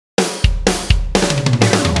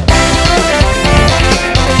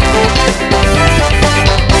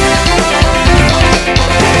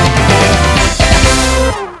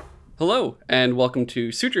and welcome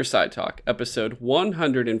to Suture Side Talk, episode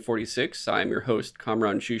 146. I'm your host,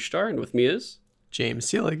 Kamran Shushtar, and with me is James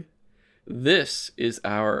Seelig. This is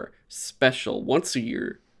our special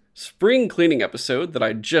once-a-year spring cleaning episode that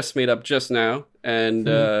I just made up just now, and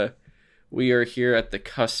we are here at the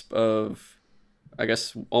cusp of, I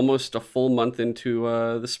guess, almost a full month into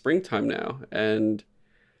the springtime now, and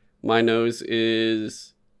my nose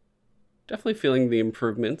is definitely feeling the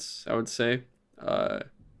improvements, I would say.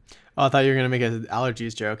 I thought you were going to make an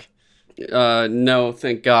allergies joke. No,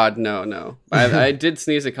 thank God, no. I did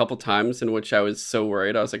sneeze a couple times in which I was so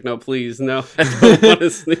worried. I was like, no, please, no, I don't want to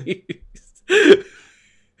sneeze.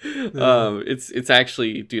 It's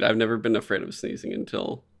actually, dude, I've never been afraid of sneezing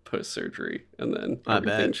until post-surgery, and then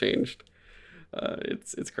everything changed.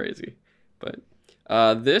 It's crazy. But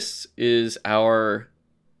this is our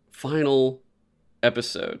final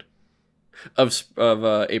episode of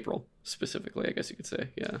April. Specifically, I guess you could say,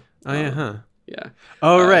 yeah. Oh, yeah, huh? Yeah.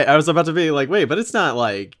 Oh, right. I was about to be like, wait, but it's not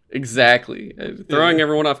like... Exactly. Throwing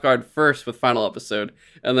everyone off guard first with final episode,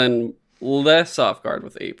 and then less off guard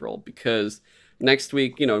with April, because next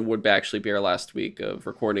week, would actually be our last week of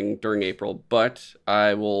recording during April, but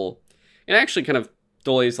I will... It actually kind of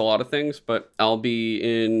delays a lot of things, but I'll be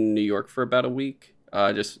in New York for about a week,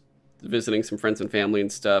 just visiting some friends and family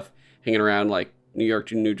and stuff, hanging around, like, New York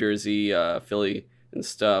to New Jersey, Philly, and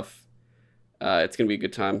stuff. It's going to be a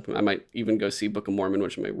good time. I might even go see Book of Mormon,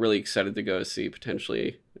 which I'm really excited to go see,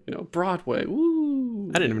 potentially, Broadway.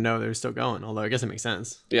 Woo! I didn't even know they were still going, although I guess it makes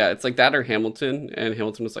sense. Yeah, it's like that or Hamilton, and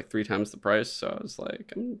Hamilton was like 3 times the price, so I was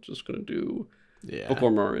like, I'm just going to do Book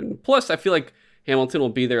of Mormon. Plus, I feel like Hamilton will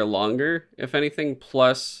be there longer, if anything.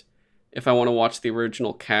 Plus, if I want to watch the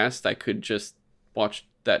original cast, I could just watch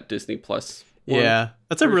that Disney Plus one. Yeah,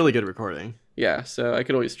 that's a really good recording. Yeah, so I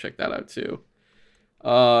could always check that out, too.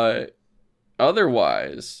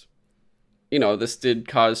 Otherwise, this did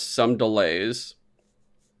cause some delays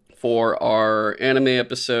for our anime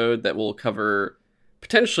episode that will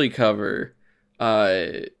potentially cover,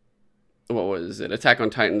 what was it? Attack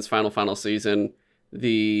on Titan's final season,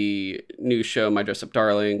 the new show, My Dress Up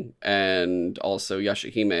Darling, and also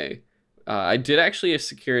Yashahime. I did actually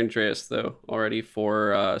secure Andreas, though, already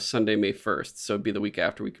for Sunday, May 1st, so it'd be the week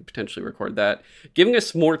after we could potentially record that, giving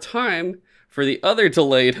us more time for the other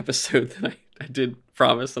delayed episode that I did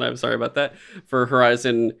promise, and I'm sorry about that, for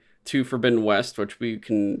Horizon 2 Forbidden West, which we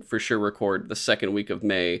can for sure record the second week of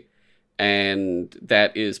May, and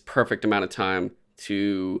that is perfect amount of time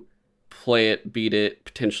to play it, beat it,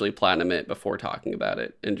 potentially platinum it before talking about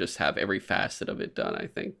it, and just have every facet of it done. I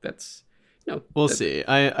think that's, We'll see.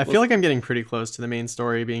 I feel like I'm getting pretty close to the main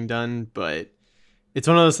story being done, but it's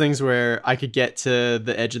one of those things where I could get to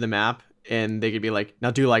the edge of the map, and they could be like,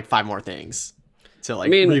 now do like 5 more things to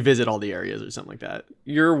revisit all the areas or something like that.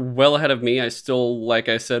 You're well ahead of me. I still, like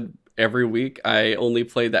I said, every week, I only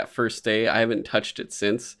played that first day. I haven't touched it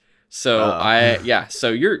since. So so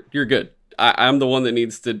you're good. I'm the one that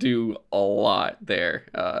needs to do a lot there.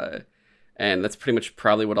 And that's pretty much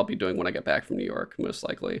probably what I'll be doing when I get back from New York, most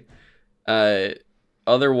likely.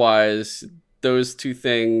 Otherwise, those 2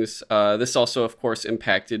 things, this also, of course,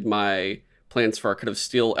 impacted my plans for our Code of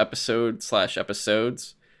Steel episodes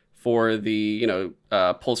for the,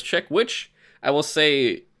 Pulse Check, which I will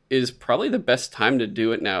say is probably the best time to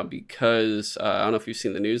do it now because, I don't know if you've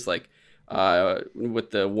seen the news, like,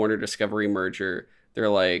 with the Warner Discovery merger,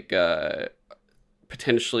 they're,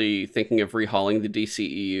 potentially thinking of rehauling the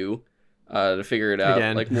DCEU, to figure it out,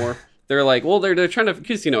 Again. more. They're like, well, they're trying to,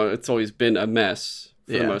 because, it's always been a mess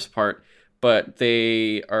for the most part, but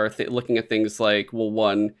they are looking at things like, well,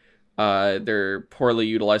 one, they're poorly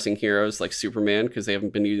utilizing heroes like Superman because they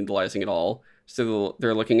haven't been utilizing it all. So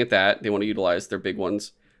they're looking at that. They want to utilize their big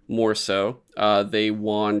ones more so. They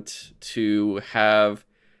want to have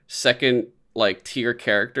second tier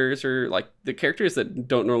characters, or the characters that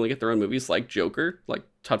don't normally get their own movies, like Joker, like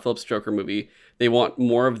Todd Phillips' Joker movie. They want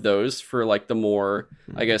more of those for the more,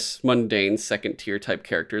 I guess, mundane second tier type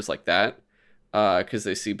characters like that. Because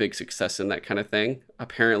they see big success in that kind of thing.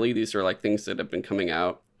 Apparently, these are things that have been coming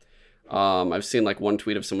out. I've seen one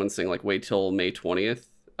tweet of someone saying wait till May 20th,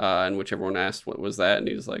 in which everyone asked what was that, and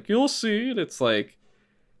he was like, you'll see. And it's like,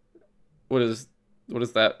 what is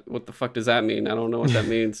that? What the fuck does that mean? I don't know what that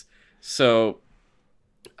means. So,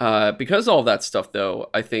 because of all of that stuff, though,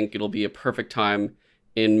 I think it'll be a perfect time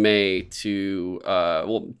in May to,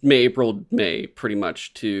 April, May, pretty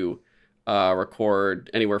much, to record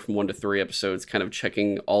anywhere from 1 to 3 episodes, kind of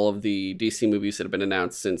checking all of the DC movies that have been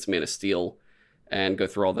announced since Man of Steel, and go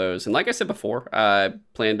through all those. And like I said before, I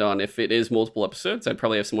planned on, if it is multiple episodes, I'd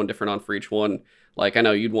probably have someone different on for each one. I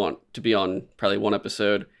know you'd want to be on probably one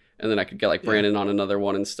episode, and then I could get like Brandon on another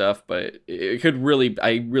one and stuff. But it could really,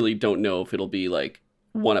 I really don't know if it'll be like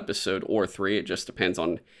one episode or 3. It just depends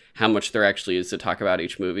on how much there actually is to talk about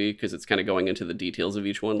each movie, because it's kind of going into the details of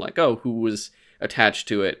each one, like, oh, who was attached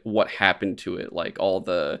to it, what happened to it, like all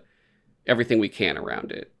the everything we can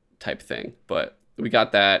around it type thing. But we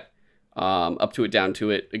got that. Up to it, down to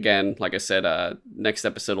it. Again, like I said, next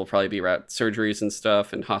episode will probably be about surgeries and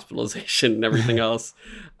stuff and hospitalization and everything else.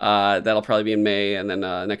 That'll probably be in May. And then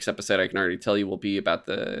next episode, I can already tell you, will be about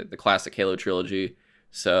the classic Halo trilogy.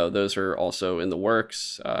 So those are also in the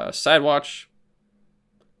works. Sidewatch,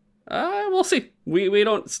 we'll see. We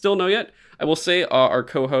don't still know yet. I will say my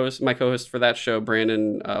co-host for that show,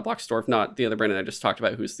 Brandon Blocksdorf, not the other Brandon I just talked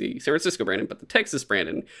about, who's the San Francisco Brandon, but the Texas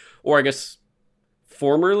Brandon, or I guess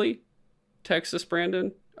formerly Texas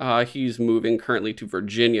Brandon. He's moving currently to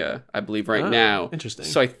Virginia, I believe, right now. Interesting.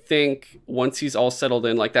 So I think once he's all settled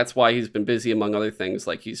in, like that's why he's been busy among other things.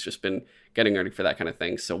 Like he's just been getting ready for that kind of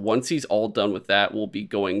thing. So once he's all done with that, we'll be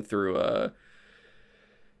going through a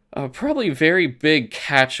probably very big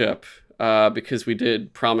catch up, because we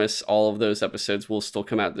did promise all of those episodes will still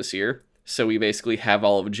come out this year. So we basically have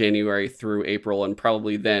all of January through April and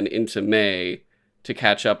probably then into May to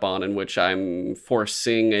catch up on, in which I'm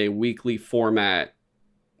foreseeing a weekly format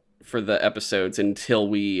for the episodes until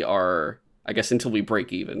we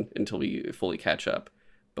break even, until we fully catch up.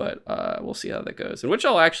 But we'll see how that goes. In which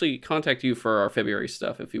I'll actually contact you for our February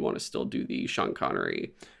stuff if you want to still do the Sean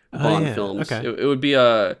Connery Bond films. Okay. It would be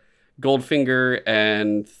a Goldfinger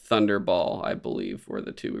and Thunderball, I believe, were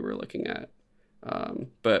the 2 we were looking at.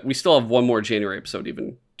 But we still have one more January episode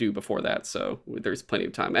even due before that, so there's plenty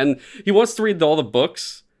of time. And he wants to read all the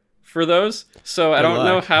books for those, so I don't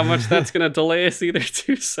know how much that's gonna delay us either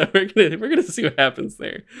too. So we're gonna see what happens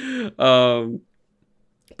there. But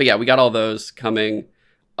yeah, we got all those coming.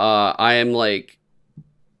 I am like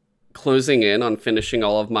closing in on finishing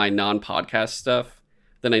all of my non-podcast stuff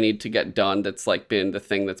that I need to get done. That's like been the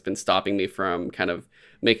thing that's been stopping me from kind of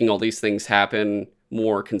making all these things happen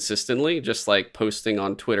more consistently, just like posting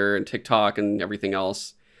on Twitter and TikTok and everything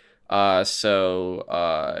else.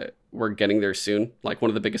 So we're getting there soon. Like one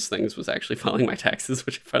of the biggest things was actually filing my taxes,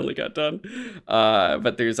 which I finally got done.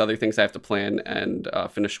 But there's other things I have to plan and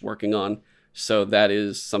finish working on. So that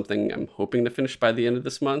is something I'm hoping to finish by the end of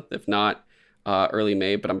this month, if not early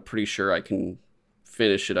May. But I'm pretty sure I can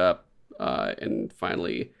finish it up and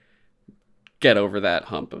finally get over that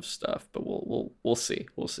hump of stuff. But we'll see.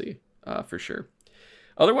 We'll see for sure.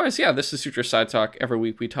 Otherwise, yeah, this is Sutra Side Talk. Every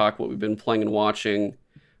week we talk what we've been playing and watching.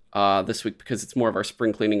 This week, because it's more of our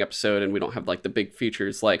spring cleaning episode and we don't have like the big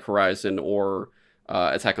features like Horizon or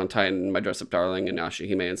Attack on Titan, My Dress Up Darling, and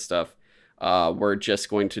Ashihime and stuff. We're just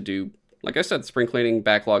going to do, like I said, spring cleaning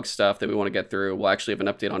backlog stuff that we want to get through. We'll actually have an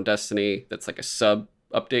update on Destiny that's like a sub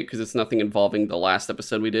update, because it's nothing involving the last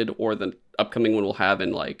episode we did or the upcoming one we'll have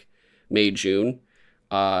in like May, June.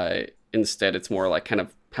 Instead, it's more like kind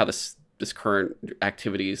of how this current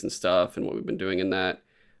activities and stuff and what we've been doing in that.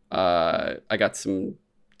 I got some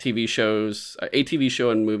TV shows, a TV show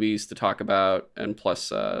and movies to talk about, and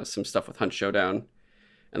plus some stuff with Hunt Showdown.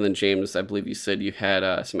 And then James, I believe you said you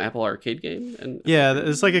had some Apple Arcade game. And yeah,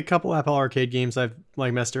 there's like a couple Apple Arcade games I've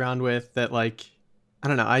like messed around with that, like, I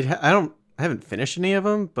don't know, I haven't finished any of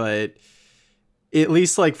them, but at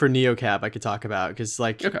least like for NeoCab I could talk about, because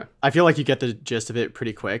like I feel like you get the gist of it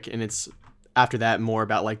pretty quick, and it's after that more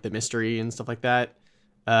about like the mystery and stuff like that.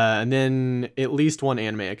 And then at least one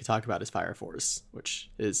anime I could talk about is Fire Force, which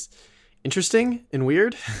is interesting and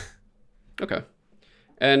weird. Okay.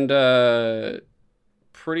 And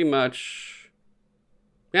pretty much,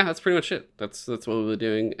 yeah, that's pretty much it. That's what we'll be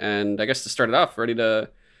doing. And I guess to start it off, ready to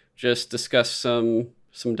just discuss some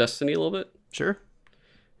Destiny a little bit? Sure.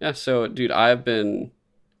 Yeah, so dude, I've been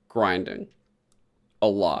grinding a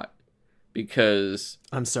lot because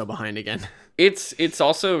I'm so behind again. It's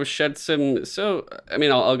also shed some. So I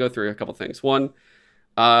mean, I'll go through a couple things. One,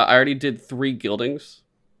 I already did 3 guildings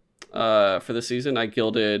for the season. I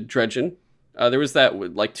guilded Dredgen. There was that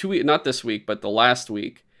like 2 weeks, not this week, but the last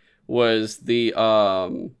week was the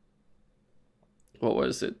what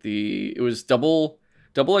was it? It was double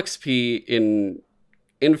XP in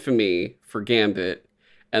Infamy for Gambit,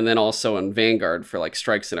 and then also in Vanguard for like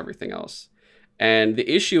strikes and everything else. And the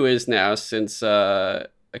issue is now, since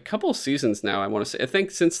a couple of seasons now, I think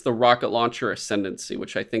since the Rocket Launcher Ascendancy,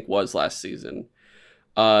 which I think was last season,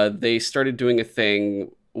 they started doing a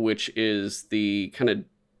thing which is the kind of,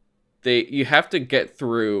 you have to get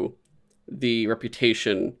through the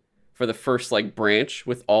reputation for the first like branch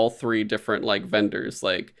with all 3 different like vendors,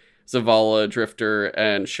 like Zavala, Drifter,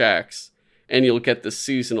 and Shaxx, and you'll get the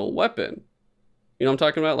seasonal weapon. You know what I'm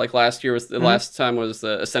talking about? Like last year was the last time was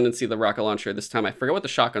the Ascendancy, the rocket launcher. This time I forget what the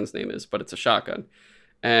shotgun's name is, but it's a shotgun.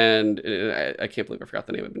 And I can't believe I forgot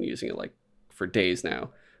the name. I've been using it like for days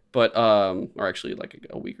now, but or actually like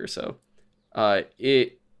a week or so.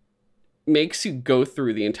 It makes you go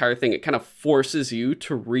through the entire thing. It kind of forces you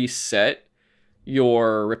to reset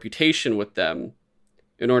your reputation with them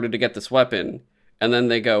in order to get this weapon. And then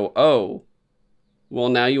they go, oh, well,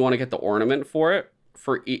 now you want to get the ornament for it.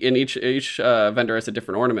 In each vendor has a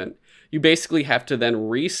different ornament. You basically have to then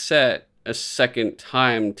reset a second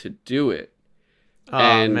time to do it. Oh,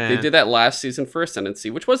 and man. They did that last season for Ascendancy,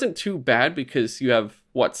 which wasn't too bad because you have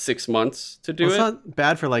 6 months to do it. It's not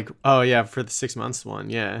bad for for the 6 months one.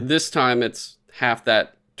 Yeah. This time it's half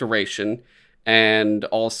that duration, and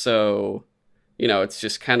also, it's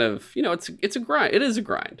just kind of, it's a grind. It is a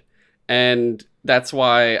grind, and that's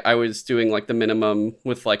why I was doing like the minimum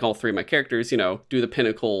with like all 3 of my characters. Do the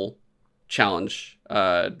pinnacle challenge,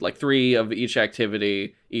 like 3 of each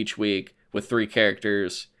activity each week with 3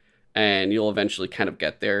 characters. And you'll eventually kind of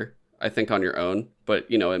get there, I think, on your own. But,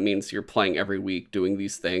 it means you're playing every week doing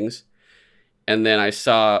these things. And then I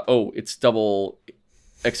saw, it's double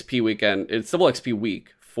XP weekend. It's double XP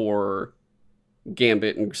week for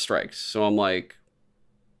Gambit and Strikes. So I'm like,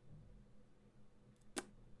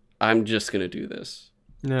 I'm just going to do this.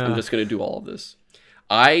 No. I'm just going to do all of this.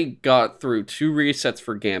 I got through 2 resets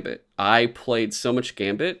for Gambit. I played so much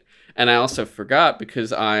Gambit. And I also forgot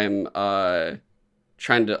because I'm...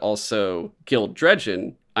 trying to also guild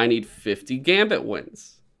Dredgen, I need 50 Gambit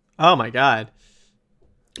wins. Oh my god.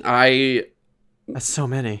 That's so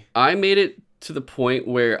many. I made it to the point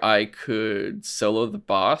where I could solo the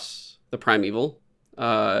boss, the Primeval.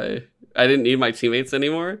 I didn't need my teammates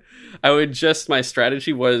anymore. My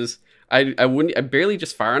strategy was I barely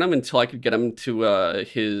just fire on him until I could get him to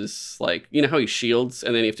his, like, how he shields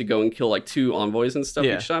and then you have to go and kill like 2 envoys and stuff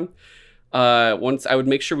each time. Once I would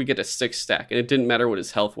make sure we get a 6 stack, and it didn't matter what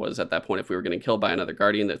his health was at that point if we were getting killed by another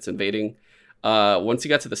guardian that's invading. Once he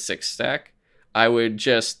got to the 6 stack, I would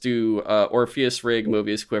just do Orpheus Rig,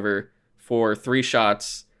 Mobius Quiver for 3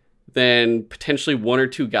 shots, then potentially 1 or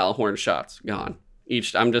 2 Gallahorn shots gone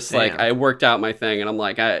each. I'm just like, I worked out my thing, and I'm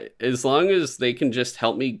like, as long as they can just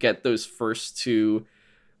help me get those first 2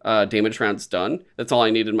 damage rounds done, that's all I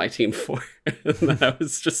needed my team for. And then I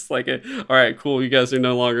was just like, all right, cool, you guys are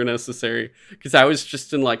no longer necessary, because I was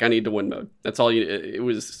just in like I need to win mode. That's all it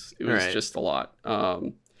was right. Just a lot,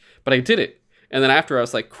 but I did it. And then after I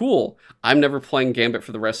was like, cool, I'm never playing Gambit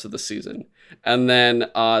for the rest of the season. And then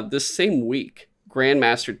this same week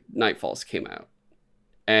Grandmaster Nightfalls came out,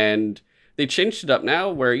 and they changed it up now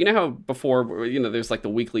where, how before, there's like the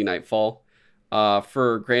weekly Nightfall.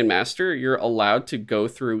 For Grandmaster, you're allowed to go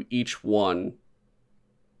through each one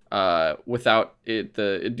without it.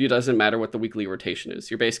 It doesn't matter what the weekly rotation is.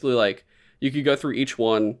 You're basically like, you could go through each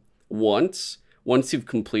one once. Once you've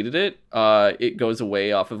completed it, it goes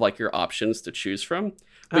away off of like your options to choose from.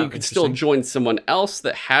 But you could still join someone else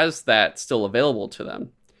that has that still available to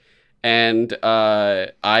them. And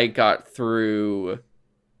I got through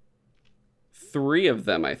 3 of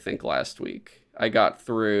them, I think, last week. I got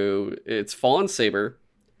through, it's Fallen Saber,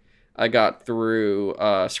 I got through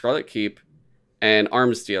Scarlet Keep, and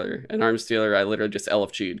Arms Dealer. And Arms Dealer, I literally just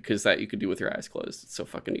LFG'd, because that you could do with your eyes closed. It's so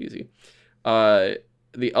fucking easy.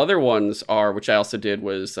 The other ones are, which I also did,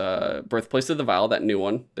 was Birthplace of the Vile, that new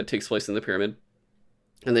one that takes place in the pyramid.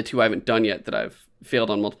 And the 2 I haven't done yet that I've failed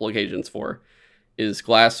on multiple occasions for is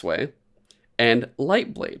Glassway and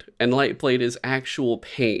Lightblade. And Lightblade is actual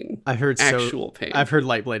pain. I've heard pain. I've heard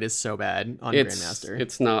Lightblade is so bad on Grandmaster.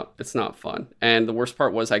 It's not fun. And the worst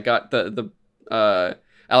part was I got the Alakul,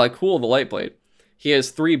 the Lightblade. He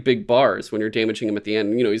has 3 big bars when you're damaging him at the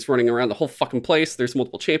end. He's running around the whole fucking place. There's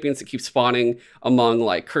multiple champions that keep spawning among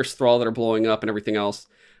like Cursed Thrall that are blowing up and everything else.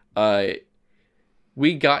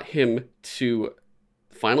 We got him to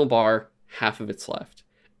final bar, half of it's left.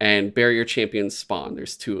 And barrier champions spawn.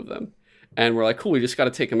 There's 2 of them. And we're like, cool, we just got to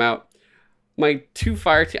take him out. My 2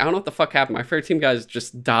 fire team, I don't know what the fuck happened. My fire team guys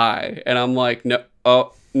just die. And I'm like,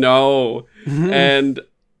 no. And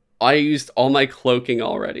I used all my cloaking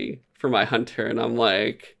already for my hunter. And I'm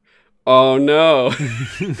like, oh no.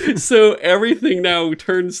 So everything now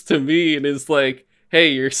turns to me and is like, hey,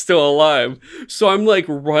 you're still alive. So I'm like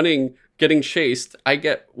running, getting chased. I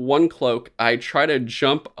get 1 cloak. I try to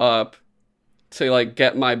jump up to like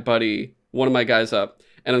get my buddy, one of my guys up.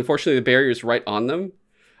 And unfortunately, the barrier is right on them.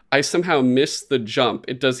 I somehow miss the jump.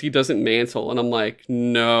 He doesn't mantle. And I'm like,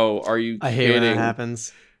 no, are you kidding? I hate when that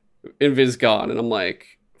happens. Invis gone. And I'm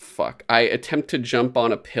like, fuck. I attempt to jump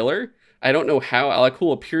on a pillar, I don't know how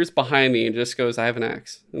Alakul appears behind me and just goes, I have an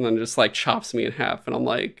axe. And then just like chops me in half. And I'm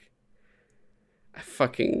like, I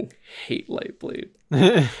fucking hate Lightblade.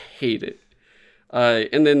 Hate it.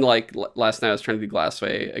 And then like last night I was trying to do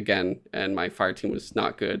Glassway again, and my fire team was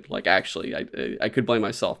not good. Like actually, I could blame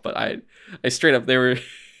myself, but I straight up they were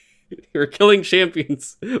they were killing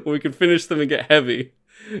champions when we could finish them and get heavy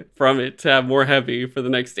from it to have more heavy for the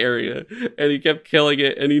next area. And he kept killing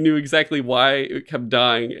it, and he knew exactly why it kept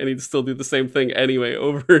dying, and he'd still do the same thing anyway,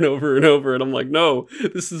 over and over and over. And I'm like, no,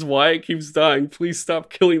 this is why it keeps dying. Please stop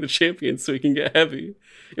killing the champions so he can get heavy.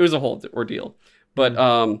 It was a whole ordeal. But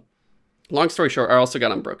long story short, I also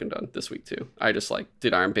got Unbroken done this week too. I just like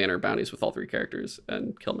did Iron Banner bounties with all 3 characters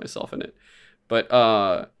and killed myself in it.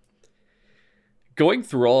 But going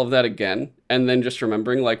through all of that again, and then just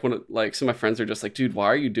remembering like when like some of my friends are just like, dude, why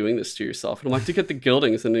are you doing this to yourself? And I'm like, to get the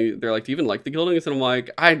gildings. And they're like, do you even like the gildings? And I'm like,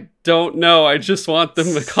 I don't know, I just want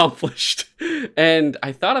them accomplished. And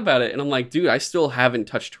I thought about it, and I'm like, dude, I still haven't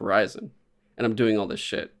touched Horizon, and I'm doing all this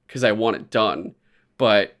shit because I want it done.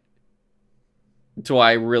 But do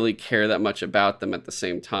I really care that much about them at the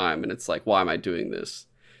same time? And it's like, why am I doing this?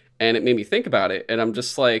 And it made me think about it. And I'm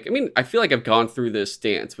just like, I mean, I feel like I've gone through this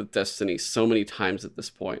dance with Destiny so many times at this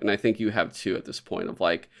point. And I think you have too at this point of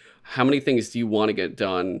like, how many things do you want to get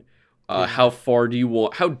done? How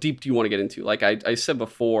deep do you want to get into? Like I said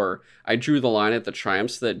before, I drew the line at the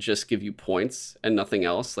triumphs that just give you points and nothing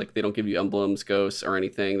else. Like they don't give you emblems, ghosts, or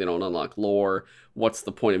anything. They don't unlock lore. What's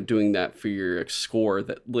the point of doing that for your score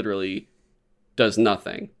that literally does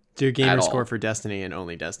nothing? Do a gamer score for Destiny and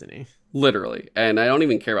only Destiny. Literally. And I don't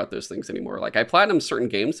even care about those things anymore. Like I platinum certain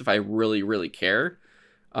games if I really, really care.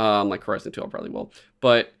 Like Horizon 2 I probably will.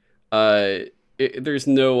 But there's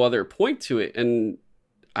no other point to it. And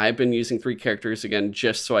I've been using 3 characters again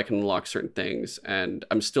just so I can unlock certain things. And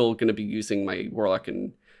I'm still going to be using my Warlock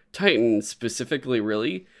and Titan specifically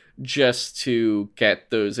really just to get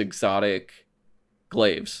those exotic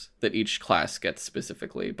glaives that each class gets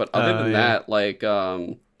specifically. But other than that, like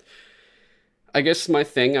I guess my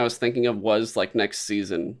thing I was thinking of was like next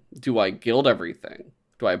season, do I guild everything?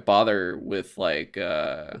 Do I bother with like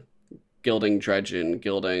gilding Dredgen,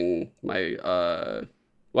 gilding my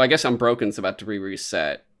well, I guess Unbroken's about to be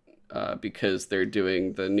reset because they're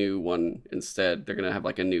doing the new one instead. They're gonna have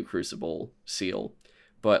like a new Crucible seal.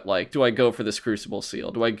 But like, do I go for this Crucible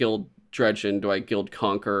seal? Do I guild Dredgen? Do I guild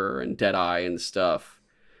Conqueror and Deadeye and stuff?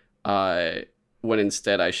 When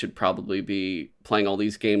instead I should probably be playing all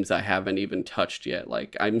these games I haven't even touched yet.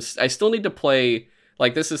 Like I still need to play,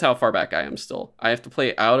 like this is how far back I am still. I have to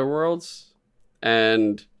play Outer Worlds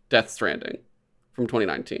and Death Stranding from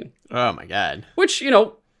 2019. Oh my god. Which, you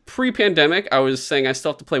know, pre-pandemic I was saying I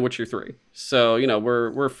still have to play Witcher 3. So, you know,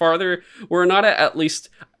 we're farther, we're not at least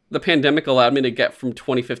the pandemic allowed me to get from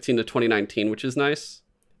 2015 to 2019, which is nice.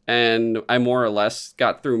 And I more or less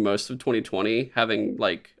got through most of 2020, having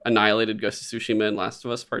like annihilated Ghost of Tsushima and Last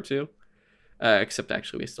of Us Part 2. Except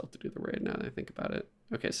actually we still have to do the raid now that I think about it.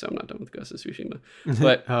 Okay, so I'm not done with Ghost of Tsushima.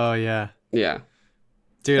 But oh yeah. Yeah.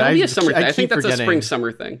 Dude, that'll be a summer thing. I think that's forgetting. a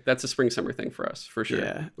spring-summer thing. That's a spring-summer thing for us, for sure.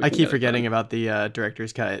 Yeah, I keep forgetting about the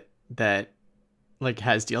director's cut that like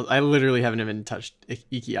has deals. I literally haven't even touched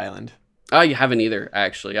Iki Island. Oh, you haven't either,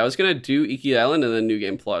 actually. I was going to do Iki Island and then New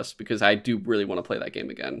Game Plus because I do really want to play that game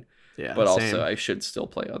again. Yeah, but same. Also I should still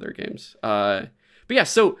play other games. But yeah,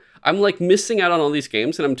 so I'm like missing out on all these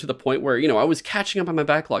games, and I'm to the point where, you know, I was catching up on my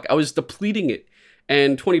backlog. I was depleting it.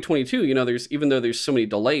 And 2022, you know, even though there's so many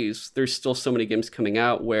delays, there's still so many games coming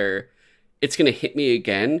out where it's going to hit me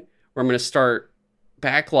again, where I'm going to start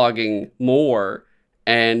backlogging more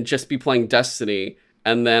and just be playing Destiny.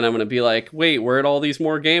 And then I'm going to be like, wait, where'd all these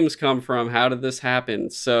more games come from? How did this happen?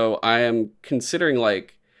 So I am considering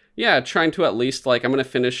like, yeah, trying to at least like, I'm going to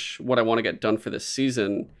finish what I want to get done for this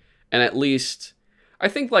season. And at least, I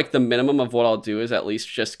think like the minimum of what I'll do is at least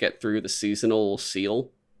just get through the seasonal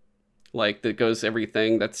seal. Like that goes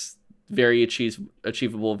everything. That's very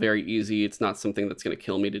achievable, very easy. It's not something that's going to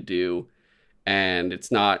kill me to do. And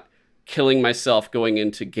it's not killing myself going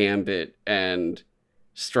into Gambit and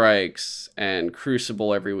Strikes and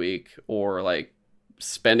Crucible every week, or like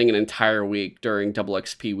spending an entire week during double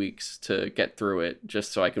XP weeks to get through it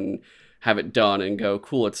just so I can have it done and go,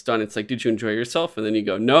 cool, it's done. It's like, did you enjoy yourself? And then you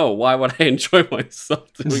go, no, why would I enjoy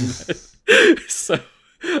myself doing that? So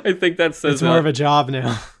I think that says it's more of a job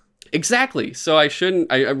now. Exactly. So I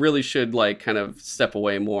really should like kind of step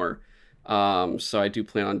away more. So I do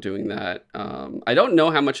plan on doing that. I don't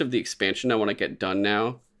know how much of the expansion I want to get done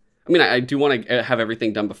now. I mean, I do want to have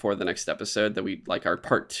everything done before the next episode that we like our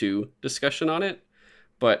part 2 discussion on it.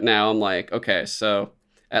 But now I'm like, okay, so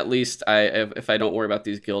at least if I don't worry about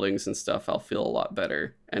these guildings and stuff, I'll feel a lot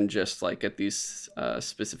better and just like get these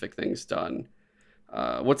specific things done.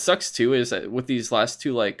 What sucks too is that with these last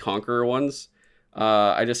two like Conqueror ones,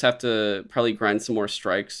 I just have to probably grind some more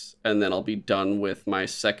strikes, and then I'll be done with my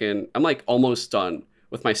second. I'm like almost done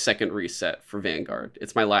with my second reset for Vanguard.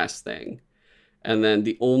 It's my last thing, and then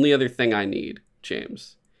the only other thing I need,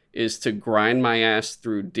 James, is to grind my ass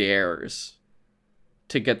through dares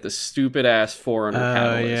to get the stupid ass 400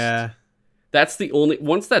 catalyst. Yeah. That's the only.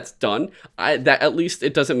 Once that's done, that at least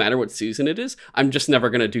it doesn't matter what season it is. I'm just never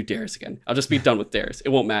gonna do dares again. I'll just be done with dares. It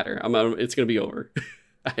won't matter. It's gonna be over.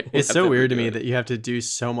 It's so weird to me that you have to do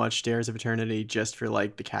so much Dares of Eternity just for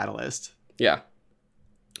like the catalyst. Yeah.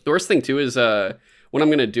 The worst thing too is when I'm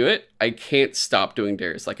gonna do it, I can't stop doing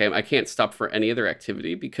dares. Like I can't stop for any other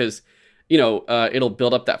activity because it'll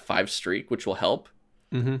build up that 5 streak, which will help.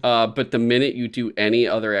 Mm-hmm. But the minute you do any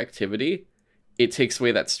other activity, it takes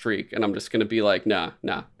away that streak, and I'm just gonna be like, nah.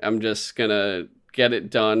 I'm just gonna get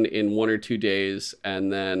it done in 1 or 2 days,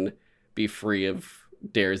 and then be free of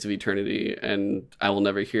Dares of Eternity, and I will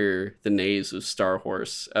never hear the neighs of Star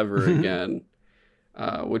Horse ever again.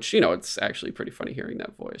 Which it's actually pretty funny hearing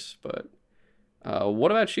that voice. But what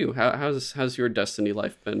about you? How's your Destiny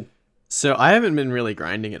life been? So I haven't been really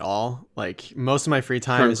grinding at all. Like most of my free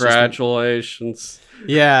time. Congratulations.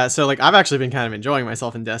 Yeah, so like I've actually been kind of enjoying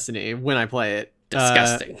myself in Destiny when I play it.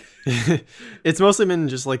 Disgusting. It's mostly been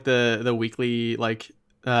just like the weekly like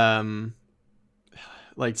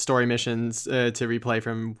story missions to replay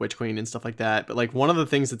from Witch Queen and stuff like that. But like one of the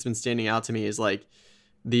things that's been standing out to me is like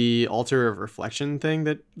the Altar of Reflection thing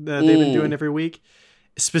that they've been doing every week.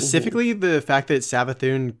 Specifically the fact that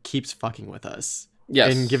Savathun keeps fucking with us.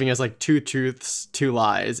 Yes. And giving us like 2 truths, 2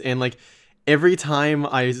 lies. And like every time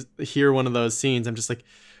I hear one of those scenes, I'm just like,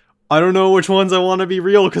 I don't know which ones I want to be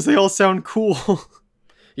real because they all sound cool.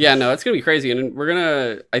 Yeah, no, it's gonna be crazy, and we're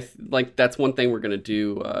gonna. That's one thing we're gonna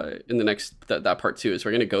do in the next that part 2 is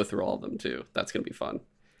we're gonna go through all of them too. That's gonna be fun.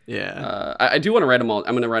 Yeah. I do want to write them all.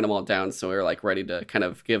 I'm gonna write them all down so we're like ready to kind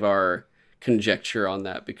of give our conjecture on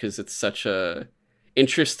that because it's such a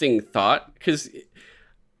interesting thought. Because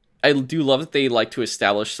I do love that they like to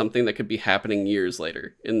establish something that could be happening years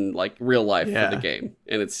later in like real life for the game,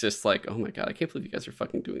 and it's just like, oh my god, I can't believe you guys are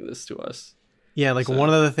fucking doing this to us. Yeah, like one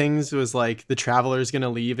of the things was like the Traveler's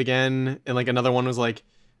gonna leave again, and like another one was like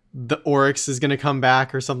the Oryx is gonna come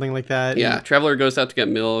back or something like that. Yeah, Traveler goes out to get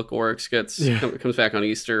milk, Oryx comes back on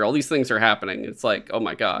Easter. All these things are happening. It's like, oh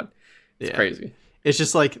my god, it's crazy. It's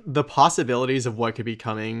just like the possibilities of what could be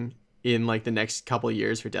coming in like the next couple of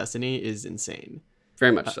years for Destiny is insane.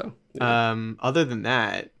 Very much so. Yeah. Other than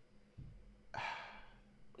that,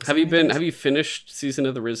 have you finished Season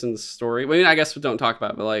of the Risen's story? Well, I guess we don't talk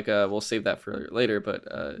about it, but like we'll save that for later. But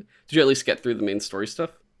did you at least get through the main story stuff?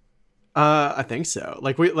 I think so.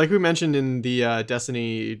 Like we mentioned in the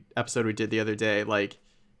Destiny episode we did the other day, like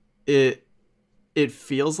it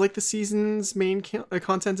feels like the season's main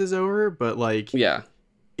content is over, but like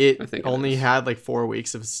it only had like 4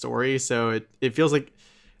 weeks of story, so it feels like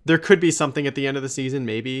there could be something at the end of the season.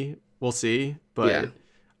 Maybe we'll see, but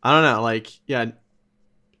I don't know. Like they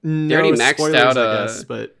already maxed spoilers, out. I guess,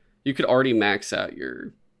 but you could already max out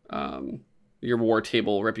your war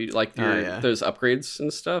table those upgrades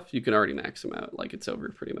and stuff. You can already max them out. Like it's over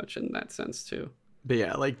pretty much in that sense too. But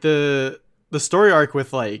yeah, like the story arc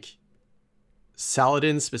with like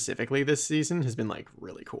Saladin specifically this season has been like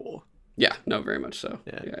really cool. Yeah, no, very much so.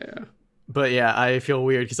 Yeah. But yeah, I feel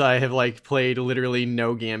weird because I have like played literally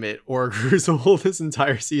no Gambit or Crucible this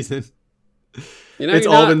entire season. It's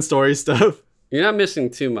all been story stuff. You're not missing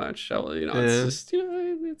too much. It's just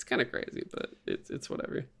it's kind of crazy, but it's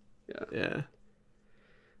whatever. Yeah.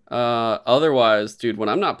 Otherwise, dude, when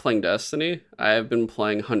I'm not playing Destiny, I have been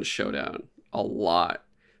playing Hunt Showdown a lot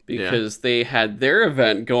because they had their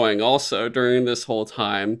event going also during this whole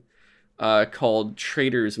time, called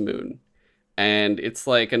Trader's Moon. And it's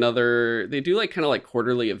like they do like kind of like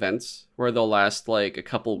quarterly events where they'll last like a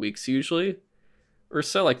couple weeks usually, or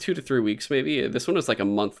so, like 2 to 3 weeks maybe. This one was like a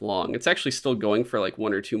month long. It's actually still going for like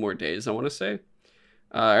 1 or 2 more days, I want to say.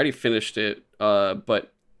 I already finished it,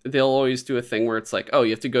 but they'll always do a thing where it's like, oh,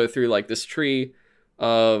 you have to go through like this tree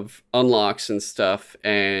of unlocks and stuff,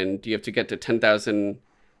 and you have to get to 10,000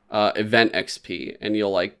 event XP, and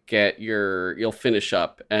you'll finish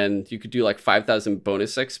up, and you could do like 5,000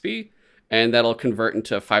 bonus XP. And that'll convert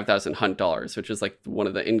into 5,000 hunt dollars, which is like one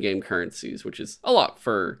of the in-game currencies, which is a lot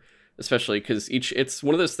especially because it's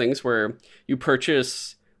one of those things where you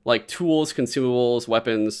purchase like tools, consumables,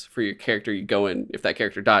 weapons for your character. You go in, if that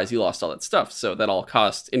character dies, you lost all that stuff. So that all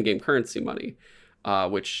costs in-game currency money.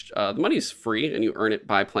 which the money's free and you earn it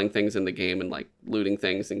by playing things in the game and like looting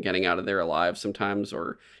things and getting out of there alive sometimes,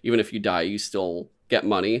 or even if you die, you still get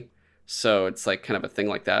money. So it's like kind of a thing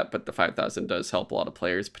like that. But the 5,000 does help a lot of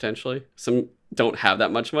players potentially. Some don't have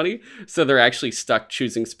that much money, so they're actually stuck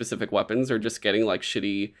choosing specific weapons or just getting like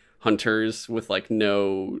shitty hunters with like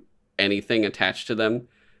no anything attached to them,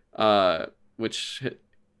 which,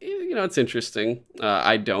 you know, it's interesting.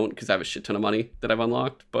 I don't, because I have a shit ton of money that I've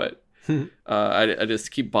unlocked, but I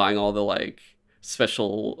just keep buying all the like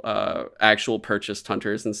special actual purchased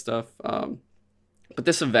hunters and stuff. But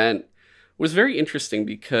this event was very interesting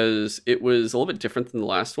because it was a little bit different than the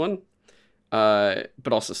last one,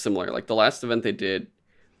 but also similar. Like the last event they did,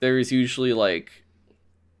 there is usually like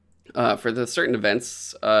for the certain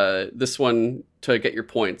events, this one, to get your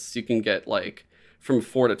points, you can get like from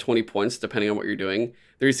 4 to 20 points depending on what you're doing.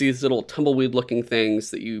 There's these little tumbleweed looking things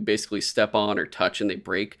that you basically step on or touch and they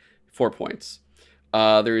break, 4 points.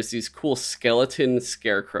 There's these cool skeleton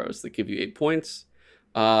scarecrows that give you 8 points.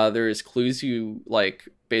 There's clues you like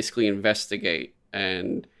basically investigate,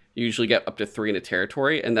 and you usually get up to 3 in a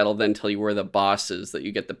territory, and that'll then tell you where the boss is that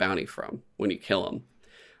you get the bounty from when you kill him.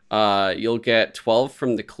 You'll get 12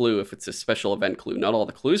 from the clue if it's a special event clue. Not all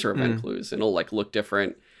the clues are event clues, and it'll like look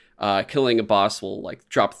different. Killing a boss will like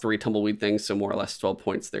drop 3 tumbleweed things, so more or less 12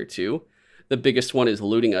 points there too. The biggest one is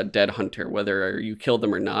looting a dead hunter, whether you kill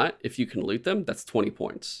them or not. If you can loot them, that's 20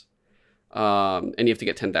 points. And you have to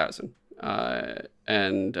get 10,000.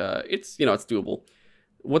 It's, you know, it's doable.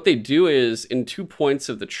 What they do is in 2 points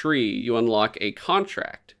of the tree, you unlock a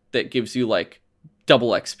contract that gives you like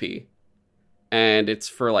double XP. And it's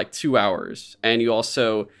for like 2 hours. And you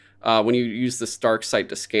also, when you use the Stark sight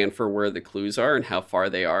to scan for where the clues are and how far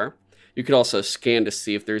they are, you can also scan to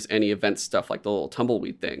see if there's any event stuff like the little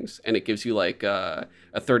tumbleweed things. And it gives you like a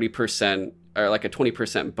 30% or like a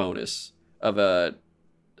 20% bonus of a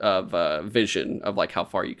vision of like how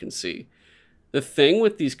far you can see. The thing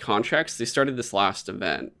with these contracts, they started this last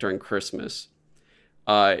event during Christmas.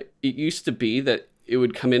 It used to be that it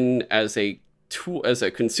would come in as a tool, as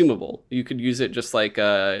a consumable. You could use it just like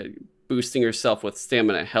boosting yourself with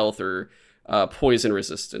stamina, health, or poison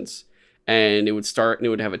resistance. And it would start, and it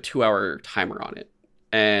would have a 2-hour timer on it.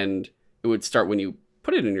 And it would start when you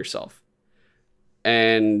put it in yourself.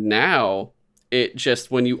 And now, it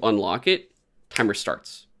just, when you unlock it, timer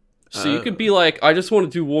starts. So you could be like, I just want to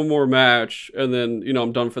do one more match, and then, you know,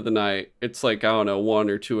 I'm done for the night. It's like, I don't know, 1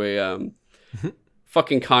 or 2 a.m.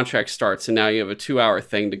 Fucking contract starts, and now you have a 2-hour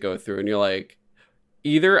thing to go through, and you're like,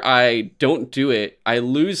 either I don't do it, I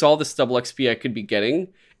lose all this double XP I could be getting,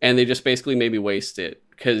 and they just basically maybe waste it,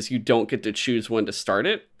 because you don't get to choose when to start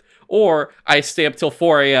it, or I stay up till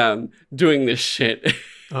 4 a.m. doing this shit.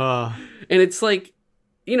 And it's like,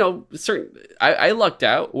 you know, I lucked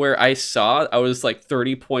out where I was like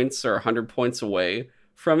 30 points or 100 points away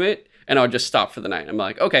from it, and I would just stop for the night. I'm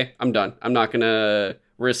like, okay, I'm done. I'm not going to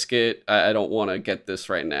risk it. I don't want to get this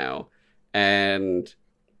right now. And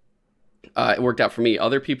it worked out for me.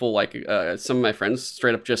 Other people, like some of my friends,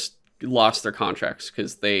 straight up just lost their contracts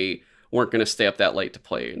because they weren't going to stay up that late to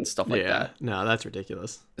play and stuff like that. No, that's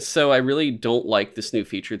ridiculous. So I really don't like this new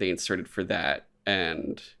feature they inserted for that,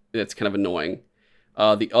 and it's kind of annoying.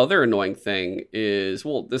 The other annoying thing is,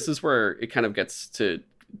 well, this is where it kind of gets to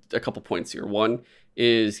a couple points here. One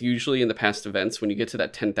is usually in the past events, when you get to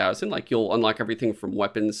that 10,000, like you'll unlock everything from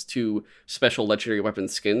weapons to special legendary weapon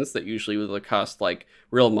skins that usually will cost like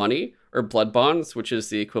real money, or blood bonds, which is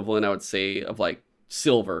the equivalent, I would say, of like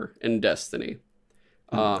silver in Destiny.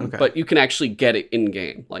 Okay. But you can actually get it in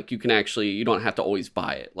game. Like you don't have to always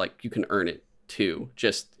buy it. Like you can earn it too.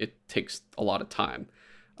 Just it takes a lot of time.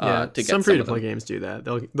 To get some free-to-play games do that.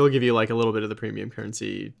 They'll give you like a little bit of the premium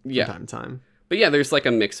currency from time to time. But yeah, there's like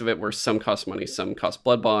a mix of it where some cost money, some cost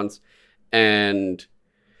blood bonds. And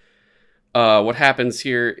what happens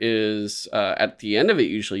here is at the end of it,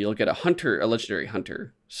 usually you'll get a legendary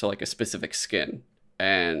hunter. So like a specific skin.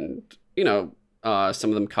 And, you know, some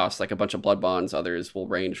of them cost like a bunch of blood bonds. Others will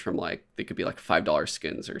range from like, they could be like $5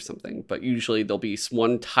 skins or something. But usually there'll be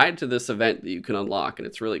one tied to this event that you can unlock. And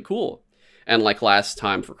it's really cool. And like last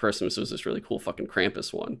time for Christmas, it was this really cool fucking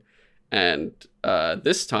Krampus one. And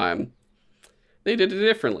this time, they did it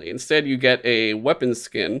differently. Instead, you get a weapon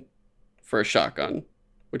skin for a shotgun,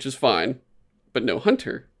 which is fine, but no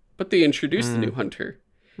hunter. But they introduced the new hunter.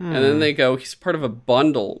 And then they go, he's part of a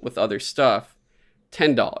bundle with other stuff,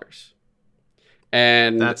 $10.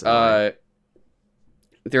 And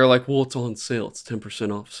they're like, well, it's on sale. It's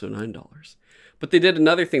 10% off, so $9. But they did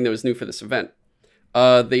another thing that was new for this event.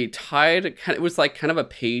 They tied, it was like kind of a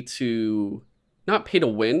not pay to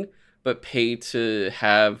win, but pay to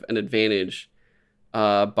have an advantage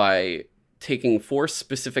by taking 4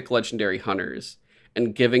 specific legendary hunters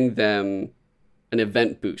and giving them an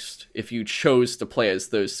event boost if you chose to play as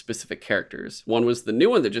those specific characters. One was the new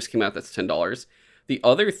one that just came out, that's $10. The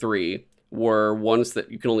other 3 were ones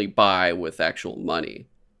that you can only buy with actual money.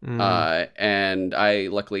 And I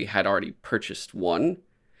luckily had already purchased one,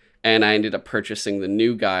 and I ended up purchasing the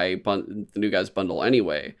new guy's bundle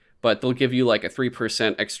anyway. But they'll give you like a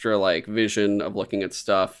 3% extra like vision of looking at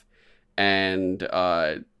stuff, and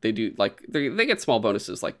they do like they get small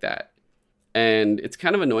bonuses like that. And it's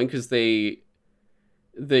kind of annoying because the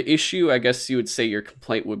issue, I guess you would say your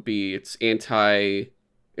complaint would be, it's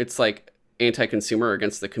like anti-consumer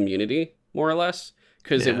against the community, more or less.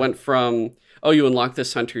 Because it went from, oh, you unlock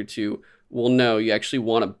this hunter, to, well, no, you actually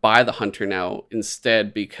want to buy the hunter now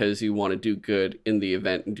instead because you want to do good in the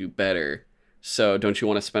event and do better. So don't you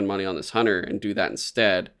want to spend money on this hunter and do that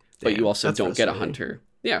instead? But you also don't get a hunter.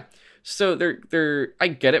 Yeah. So they're I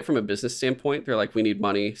get it from a business standpoint. They're like, we need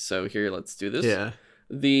money, so here, let's do this. Yeah.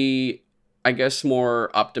 The, I guess, more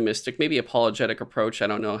optimistic, maybe apologetic approach, I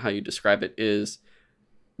don't know how you describe it, is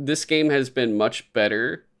this game has been much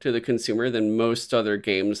better to the consumer than most other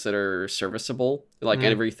games that are serviceable. Like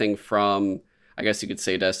everything from, I guess you could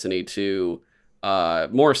say, Destiny to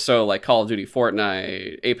more so like Call of Duty,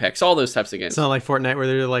 Fortnite, Apex, all those types of games. It's not like Fortnite where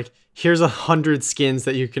they're like, here's 100 skins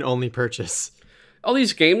that you can only purchase. All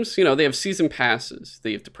these games, you know, they have season passes that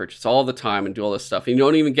you have to purchase all the time and do all this stuff. And you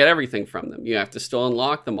don't even get everything from them. You have to still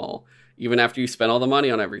unlock them all, even after you spend all the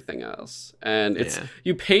money on everything else. And it's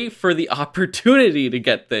you pay for the opportunity to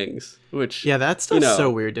get things, which... Yeah, that stuff's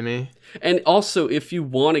so weird to me. And also, if you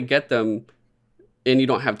want to get them and you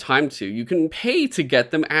don't have time to, you can pay to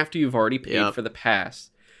get them after you've already paid for the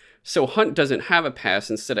pass. So Hunt doesn't have a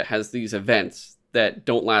pass. Instead, it has these events that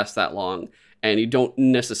don't last that long, and you don't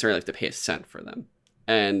necessarily have to pay a cent for them.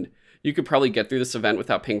 And you could probably get through this event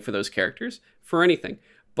without paying for those characters for anything.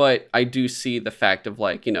 But I do see the fact of,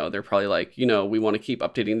 like, you know, they're probably like, you know, we want to keep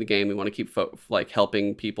updating the game. We want to keep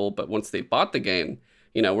helping people. But once they bought the game,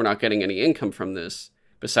 you know, we're not getting any income from this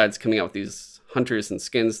besides coming out with these hunters and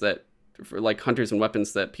skins that, for like hunters and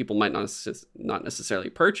weapons that people might not necessarily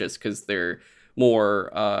purchase because they're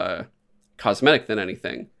more cosmetic than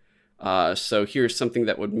anything. So here's something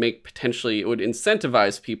that would it would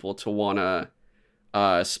incentivize people to want to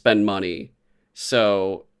spend money.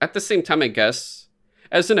 So at the same time, I guess,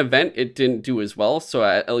 as an event, it didn't do as well. So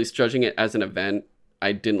at least judging it as an event,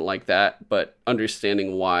 I didn't like that. But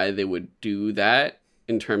understanding why they would do that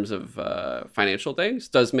in terms of financial things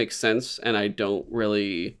does make sense. And I'm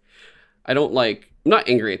not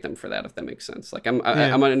angry at them for that, if that makes sense. Like I'm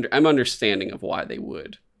understanding of why they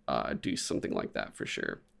would do something like that for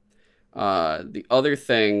sure. The other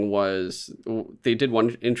thing was they did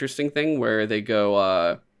one interesting thing where they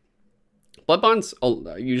go, blood bonds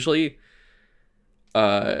usually,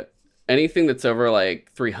 anything that's over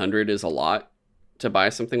like 300 is a lot to buy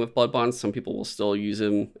something with blood bonds. Some people will still use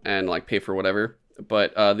them and like pay for whatever,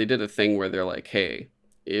 but they did a thing where they're like, hey,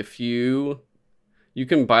 if you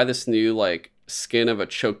can buy this new like skin of a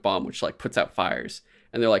choke bomb which like puts out fires,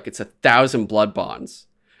 and they're like, it's 1,000 blood bonds,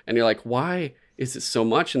 and you're like, why is it so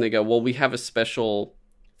much? And they go, well, we have a special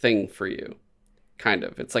thing for you. Kind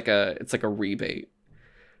of. It's like a rebate.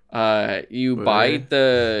 You buy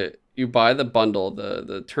the bundle,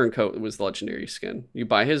 the turncoat was the legendary skin. You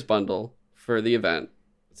buy his bundle for the event.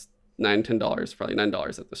 It's $10, probably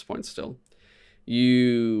 $9 at this point still.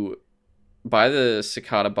 You buy the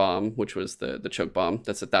cicada bomb, which was the choke bomb.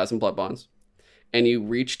 That's 1,000 blood bonds. And you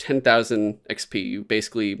reach 10,000 XP. You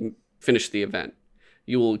basically finish the event.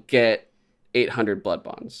 You will get 800 blood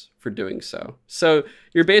bonds for doing so. So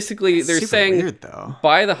you're basically, they're saying, weird,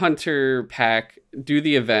 buy the hunter pack, do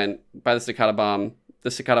the event, buy the cicada bomb.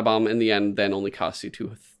 The cicada bomb in the end then only costs you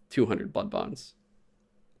 200 blood bonds.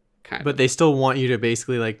 Kind of. But they still want you to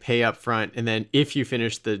basically like pay up front, and then if you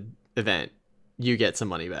finish the event, you get some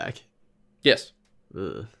money back. Yes.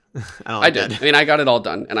 Ugh. I did. I mean, I got it all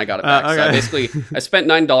done and I got it back. Okay. So I spent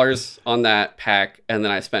 $9 on that pack, and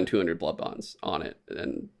then I spent 200 blood bonds on it.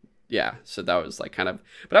 And yeah, so that was like kind of,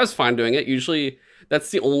 but I was fine doing it. Usually that's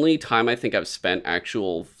the only time I think I've spent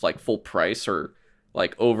actual like full price or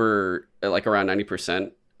like over like around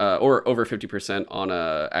 90% or over 50% on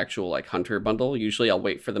a actual like hunter bundle. Usually I'll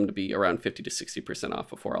wait for them to be around 50 to 60% off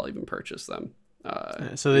before I'll even purchase them.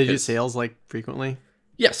 So they do sales like frequently?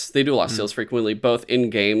 Yes, they do a lot of sales frequently, both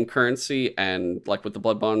in-game currency and like with the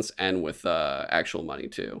blood bonds and with actual money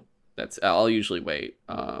too. I'll usually wait.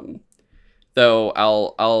 Though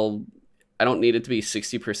I don't need it to be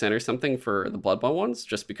 60% or something for the blood bond ones,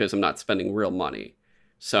 just because I'm not spending real money.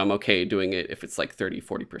 So I'm okay doing it if it's like 30,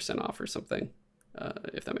 40% off or something.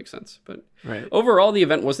 if that makes sense. But right. Overall, the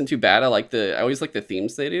event wasn't too bad. I always like the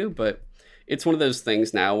themes they do, but it's one of those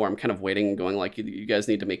things now where I'm kind of waiting and going like, you guys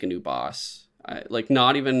need to make a new boss.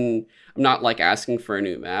 I'm not like asking for a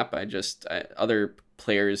new map. Other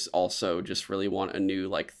players also just really want a new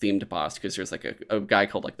like themed boss, because there's like a guy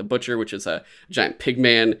called like the Butcher, which is a giant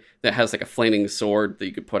pigman that has like a flaming sword that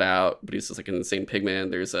you could put out, but he's just like an insane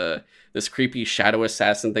pigman. There's this creepy shadow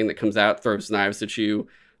assassin thing that comes out, throws knives at you.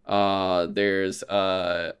 There's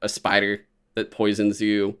a spider that poisons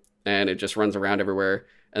you, and it just runs around everywhere.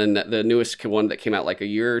 And then the newest one that came out like a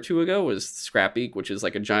year or two ago was Scrapbeak, which is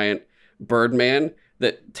like a giant birdman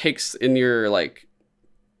that takes in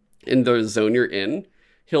the zone you're in.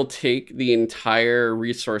 He'll take the entire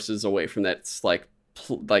resources away from that's like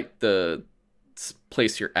the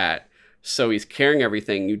place you're at. So he's carrying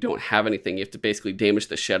everything. You don't have anything. You have to basically damage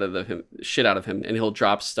the shit out of him, and he'll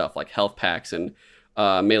drop stuff like health packs and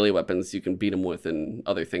melee weapons you can beat him with, and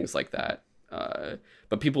other things like that.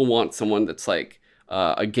 But people want someone that's like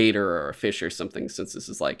a gator or a fish or something, since this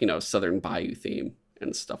is like, Southern Bayou theme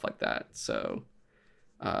and stuff like that. So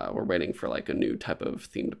we're waiting for like a new type of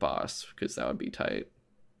themed boss, because that would be tight.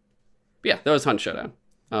 But yeah, that was Hunt Showdown.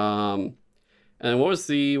 And what was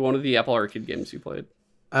one of the Apple Arcade games you played?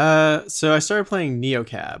 So I started playing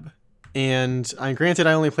NeoCab, and granted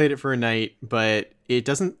I only played it for a night, but it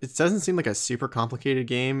doesn't seem like a super complicated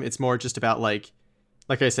game. It's more just about like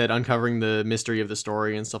I said, uncovering the mystery of the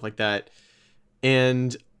story and stuff like that.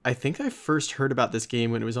 And I think I first heard about this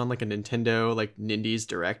game when it was on like a Nintendo like Nindies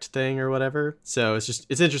Direct thing or whatever. So it's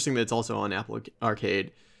interesting that it's also on Apple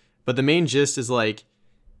Arcade. But the main gist is like,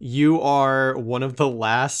 you are one of the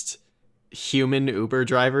last human Uber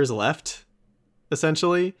drivers left,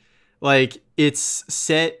 essentially. Like, it's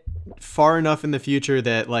set far enough in the future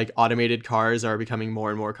that like automated cars are becoming more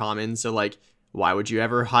and more common. So like, why would you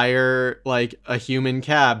ever hire like a human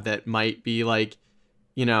cab that might be like,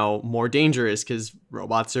 more dangerous, because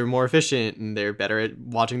robots are more efficient and they're better at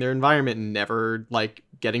watching their environment and never like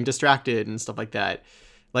getting distracted and stuff like that.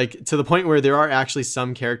 Like, to the point where there are actually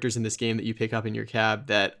some characters in this game that you pick up in your cab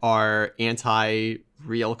that are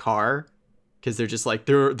anti-real car, because they're just like,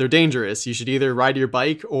 they're dangerous. You should either ride your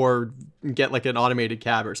bike or get like an automated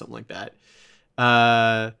cab or something like that.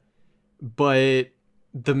 But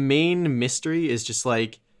the main mystery is just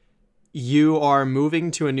like, you are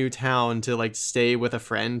moving to a new town to like stay with a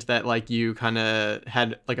friend that like you kind of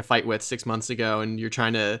had like a fight with 6 months ago, and you're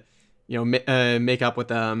trying to make up with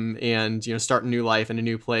them and start a new life in a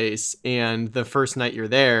new place. And the first night you're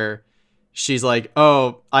there, she's like,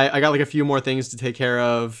 oh, I got like a few more things to take care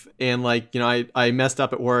of, and like I messed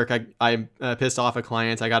up at work, I pissed off a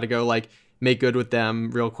client, I got to go like make good with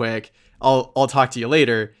them real quick, I'll talk to you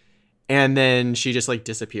later. And then she just like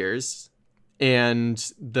disappears. And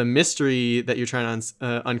the mystery that you're trying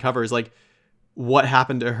to uncover is like, what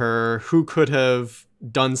happened to her? Who could have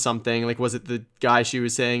done something? Like, was it the guy she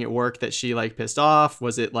was saying at work that she like pissed off?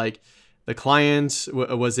 Was it like the client?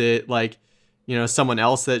 Was it like, someone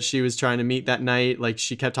else that she was trying to meet that night? Like,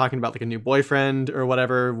 she kept talking about like a new boyfriend or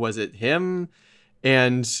whatever. Was it him?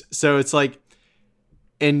 And so it's like,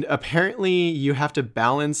 and apparently you have to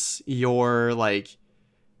balance your like,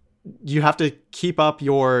 you have to keep up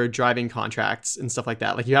your driving contracts and stuff like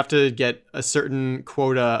that. Like, you have to get a certain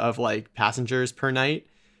quota of like passengers per night,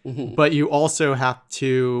 but you also have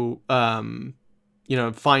to,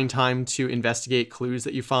 find time to investigate clues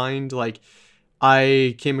that you find. Like,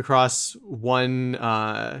 I came across one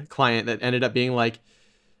client that ended up being like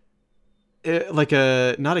not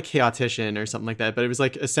a chaotician or something like that, but it was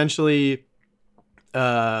like essentially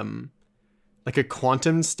like a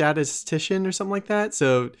quantum statistician or something like that.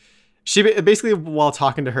 So she basically, while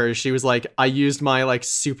talking to her, she was like, I used my like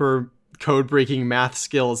super code breaking math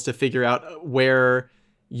skills to figure out where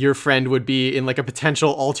your friend would be in like a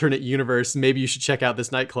potential alternate universe. Maybe you should check out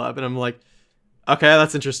this nightclub. And I'm like, okay,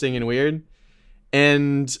 that's interesting and weird.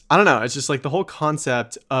 And I don't know, it's just like the whole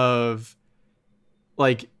concept of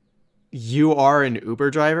like, you are an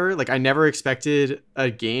Uber driver. Like, I never expected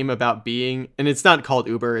a game about being, and it's not called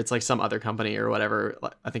Uber, it's like some other company or whatever.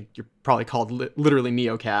 I think you're probably called literally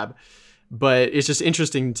NeoCab. But it's just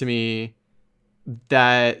interesting to me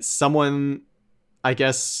that someone, I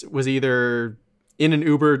guess, was either in an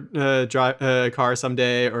Uber car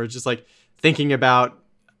someday, or just like thinking about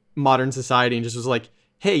modern society and just was like,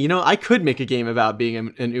 hey, I could make a game about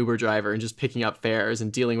being an Uber driver and just picking up fares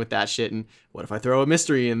and dealing with that shit. And what if I throw a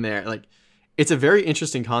mystery in there? Like, it's a very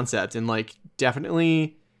interesting concept, and like,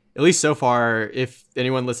 definitely, at least so far, if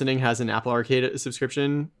anyone listening has an Apple Arcade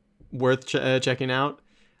subscription, worth checking out.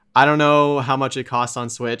 I don't know how much it costs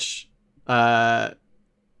on Switch.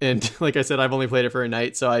 And like I said, I've only played it for a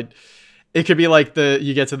night, so it could be like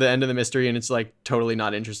you get to the end of the mystery and it's like totally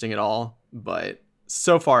not interesting at all. But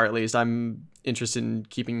so far, at least, I'm interested in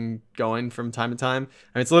keeping going from time to time.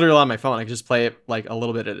 I mean, it's literally on my phone. I can just play it like a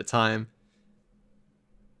little bit at a time.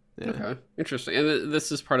 Yeah. Okay, interesting. And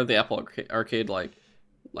this is part of the Apple Arcade like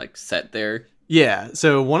set there. Yeah.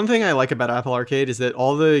 So one thing I like about Apple Arcade is that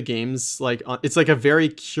all the games, like, it's like a very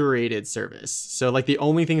curated service. So like the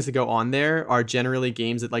only things that go on there are generally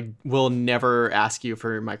games that like will never ask you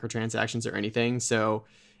for microtransactions or anything. So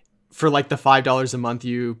for like the $5 a month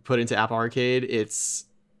you put into Apple Arcade, it's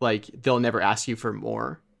like they'll never ask you for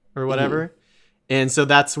more or whatever. Mm. And so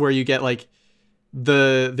that's where you get like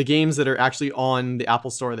the games that are actually on the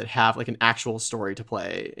Apple Store that have like an actual story to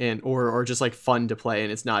play and or just like fun to play,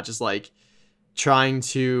 and it's not just like trying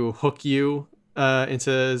to hook you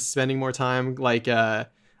into spending more time. Like I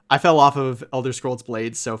fell off of Elder Scrolls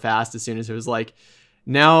Blades so fast as soon as it was like,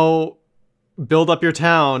 now build up your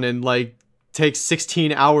town and like take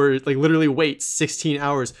 16 hours, like literally wait 16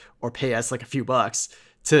 hours or pay us like a few bucks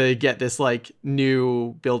to get this like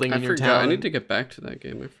new building in your town. I need to get back to that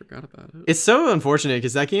game. I forgot about it. It's so unfortunate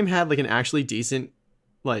because that game had like an actually decent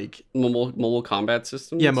like mobile combat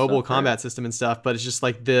system. Yeah, mobile combat system and stuff, but it's just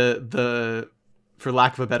like the for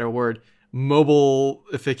lack of a better word,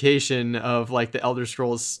 mobileification of like the Elder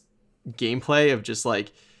Scrolls gameplay of just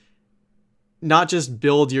like not just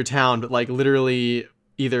build your town, but like literally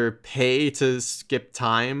either pay to skip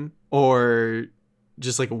time or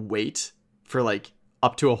just like wait for like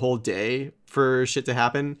up to a whole day for shit to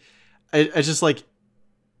happen. I just like,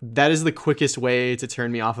 that is the quickest way to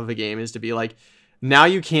turn me off of a game, is to be like, now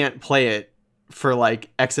you can't play it for like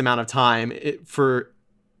X amount of time.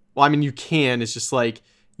 Well, I mean, you can, it's just like,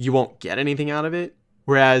 you won't get anything out of it.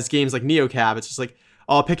 Whereas games like NeoCab, it's just like,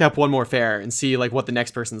 I'll pick up one more fare and see like what the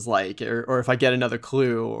next person's like, or if I get another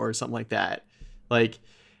clue or something like that. Like,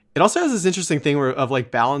 it also has this interesting thing of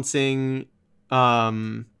like balancing,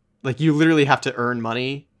 like you literally have to earn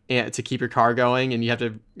money to keep your car going, and you have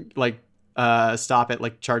to like stop at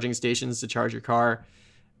like charging stations to charge your car.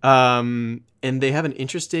 And they have an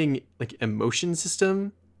interesting like emotion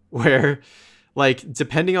system where like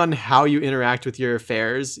depending on how you interact with your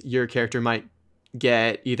fares, your character might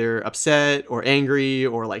get either upset or angry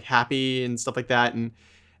or like happy and stuff like that. And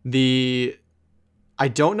I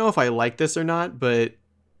don't know if I like this or not, but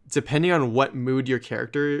depending on what mood your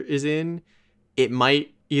character is in, it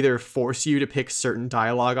might either force you to pick certain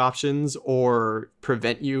dialogue options or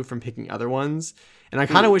prevent you from picking other ones. And I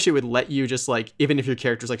kind of wish it would let you just like, even if your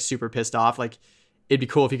character's like super pissed off, like it'd be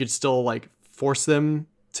cool if you could still like force them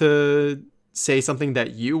to say something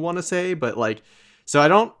that you want to say. But like, so I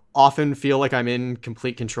don't often feel like I'm in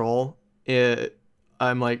complete control.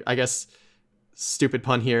 I'm like, I guess, stupid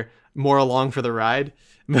pun here, more along for the ride.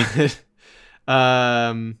 But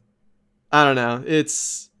I don't know.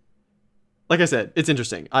 It's, like I said, it's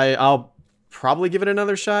interesting. I'll probably give it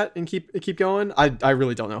another shot and keep going. I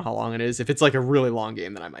really don't know how long it is. If it's like a really long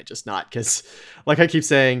game, then I might just not, because like I keep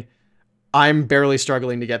saying, I'm barely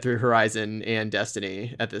struggling to get through Horizon and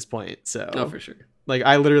Destiny at this point. So for sure. Like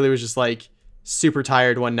I literally was just like super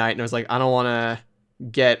tired one night and I was like, I don't want to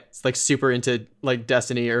get like super into like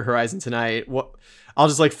Destiny or Horizon tonight. I'll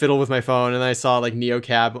just like fiddle with my phone. And I saw like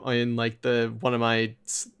NeoCab in like one of my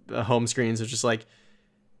home screens. It's just like,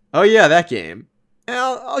 oh yeah, that game.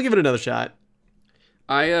 I'll give it another shot.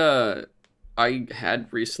 I had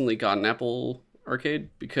recently gotten Apple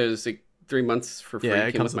Arcade because 3 months for free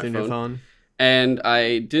it came comes with with my your new phone. And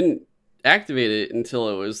I didn't activate it until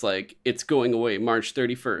it was like, it's going away March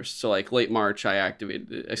 31st. So like late March, I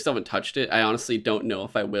activated it. I still haven't touched it. I honestly don't know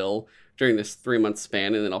if I will during this 3 month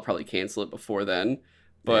span, and then I'll probably cancel it before then.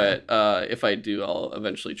 But if I do, I'll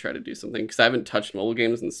eventually try to do something, because I haven't touched mobile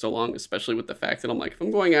games in so long, especially with the fact that I'm like, if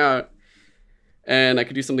I'm going out and I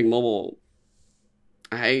could do something mobile,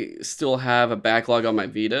 I still have a backlog on my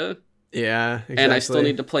Vita. Yeah, exactly. And I still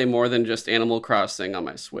need to play more than just Animal Crossing on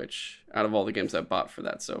my Switch out of all the games I've bought for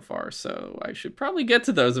that so far. So I should probably get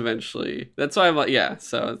to those eventually. That's why I'm like,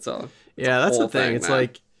 so it's all. That's the thing. It's man.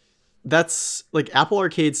 That's like Apple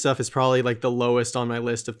Arcade stuff is probably like the lowest on my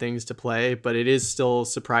list of things to play, but it is still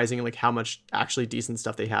surprising like how much actually decent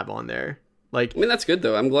stuff they have on there. Like, I mean, that's good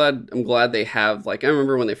though. I'm glad they have, like, I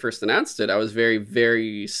remember when they first announced it, I was very,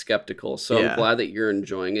 very skeptical. So I'm glad that you're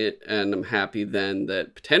enjoying it, and I'm happy then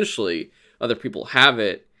that potentially other people have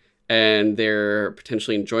it and they're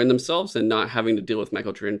potentially enjoying themselves and not having to deal with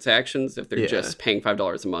microtransactions. If they're just paying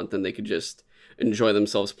 $5 a month, and they could just enjoy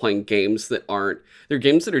themselves playing games that they're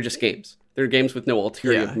games that are just games. They're games with no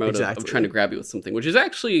ulterior motive of trying to grab you with something, which is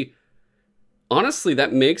actually honestly,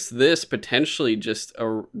 that makes this potentially just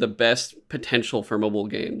the best potential for mobile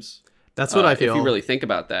games. That's what I feel. If you really think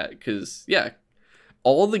about that, because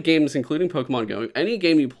all the games, including Pokemon Go, any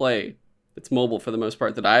game you play that's mobile for the most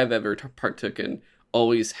part that I've ever partook in,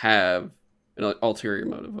 always have an ulterior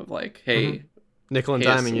motive of like, hey, nickel and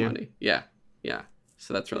diming you. Money. Yeah.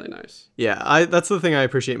 So that's really nice. Yeah, that's the thing I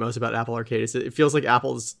appreciate most about Apple Arcade is it feels like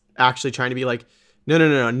Apple's actually trying to be like,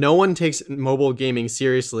 no one takes mobile gaming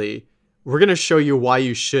seriously. We're gonna show you why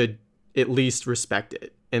you should at least respect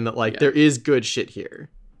it, and that like there is good shit here.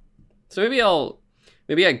 So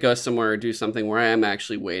maybe I go somewhere or do something where I am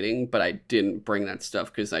actually waiting, but I didn't bring that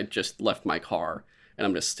stuff because I just left my car and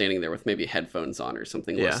I'm just standing there with maybe headphones on or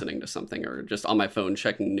something, listening to something, or just on my phone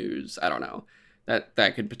checking news. I don't know.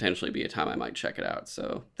 That could potentially be a time I might check it out.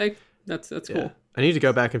 So that's cool. I need to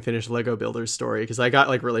go back and finish Lego Builder's story because I got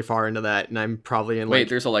like really far into that, and I'm probably in. Wait,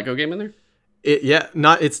 there's a Lego game in there?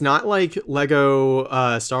 It's not like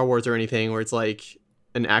Lego Star Wars or anything where it's like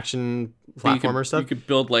an action platformer stuff. You could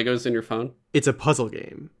build Legos in your phone. It's a puzzle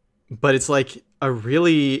game, but it's like a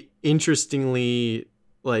really interestingly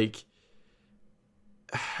like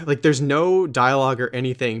there's no dialogue or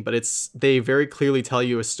anything, but they very clearly tell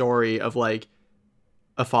you a story of like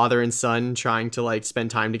a father and son trying to like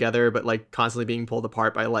spend time together, but like constantly being pulled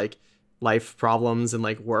apart by like life problems and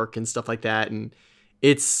like work and stuff like that. And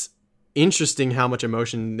it's interesting how much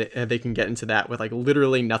emotion they can get into that with like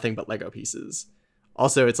literally nothing but Lego pieces.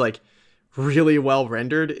 Also, it's like really well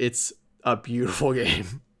rendered. It's a beautiful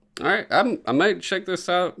game. All right, I might check this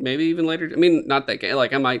out. Maybe even later. I mean, not that game.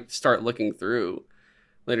 Like I might start looking through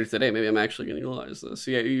later today. Maybe I'm actually going to utilize this.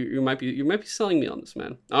 So yeah, you might be selling me on this,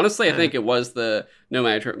 man. Honestly, I think it was the no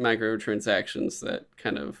microtransactions that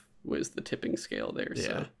kind of was the tipping scale there. Yeah.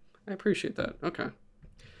 So I appreciate that. Okay.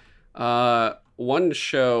 One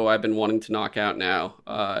show I've been wanting to knock out now,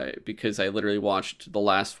 because I literally watched the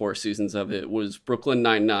last 4 seasons of it, was Brooklyn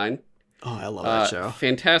Nine-Nine. Oh, I love that show.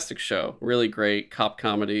 Fantastic show. Really great cop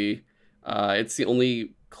comedy. It's the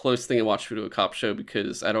only close thing I watched to a cop show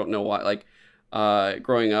because I don't know why. Like,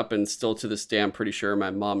 growing up and still to this day, I'm pretty sure my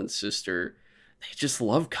mom and sister, they just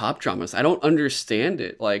love cop dramas. I don't understand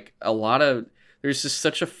it. Like, there's just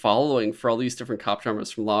such a following for all these different cop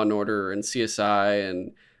dramas from Law and Order and CSI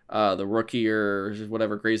and The Rookie or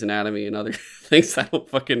whatever, Grey's Anatomy and other things I don't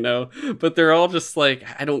fucking know. But they're all just like,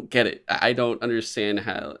 I don't get it. I don't understand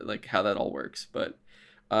how that all works. But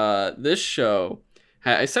this show,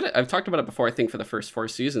 I've talked about it before, I think, for the first 4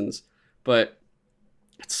 seasons. But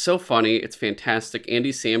it's so funny. It's fantastic.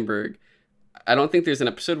 Andy Samberg, I don't think there's an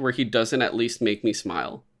episode where he doesn't at least make me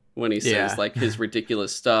smile when he says like his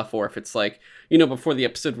ridiculous stuff, or if it's like, before the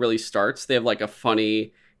episode really starts, they have like a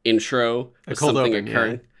funny intro of something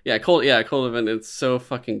occurring. Cold Open. It's so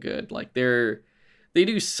fucking good. Like they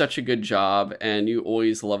do such a good job, and you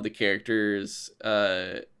always love the characters.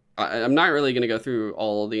 I'm not really going to go through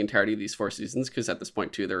all the entirety of these 4 seasons because at this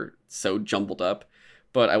point too, they're so jumbled up.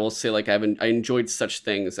 But I will say, like, I enjoyed such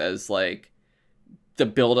things as like the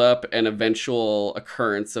build up and eventual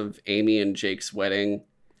occurrence of Amy and Jake's wedding,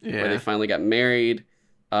 where they finally got married.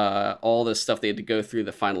 All the stuff they had to go through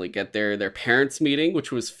to finally get there. Their parents' meeting,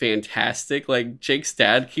 which was fantastic. Like, Jake's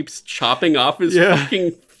dad keeps chopping off his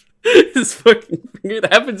fucking finger. That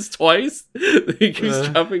happens twice. He keeps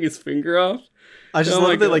chopping his finger off. I just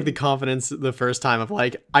love that, like, the confidence the first time of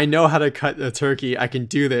like, I know how to cut a turkey. I can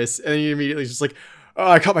do this. And then you immediately just like, oh,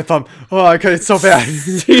 I cut my thumb. Oh, I cut it so bad.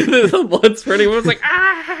 See the blood spurting. It was like,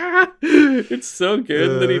 ah! It's so good.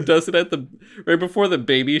 And then he does it at right before the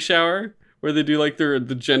baby shower, where they do like the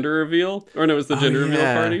gender reveal. Or no, it was the gender reveal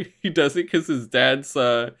party. He does it because his dad's,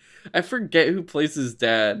 I forget who plays his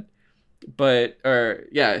dad, but,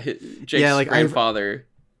 Jake's grandfather.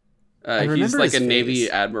 He's like a Navy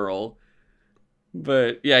admiral.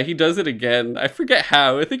 But yeah, he does it again. I forget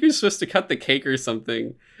how. I think he was supposed to cut the cake or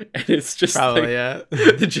something. And it's just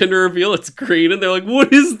the gender reveal, it's green, and they're like,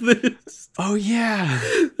 what is this? Oh yeah.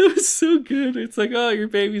 That was so good. It's like, oh, your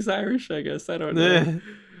baby's Irish, I guess. I don't know.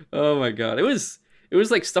 Oh my god. It was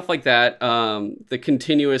like stuff like that. The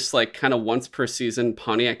continuous, like, kind of once per season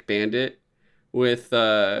Pontiac Bandit with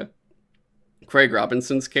Craig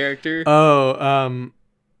Robinson's character. Was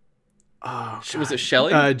it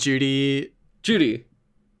Shelley? Judy.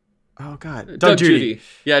 Oh god, Doug Judy.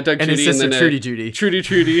 Yeah, Doug and Judy, his sister, and then Trudy Judy. Trudy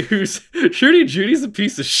Judy, Trudy Judy's a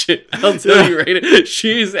piece of shit. I'll tell you right.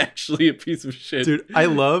 She is actually a piece of shit. Dude, I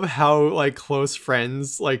love how like close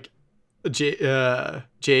friends like Jake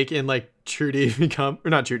and like Trudy become,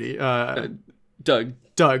 or not Trudy, Doug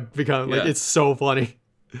become. Like, it's so funny.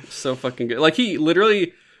 So fucking good. Like, he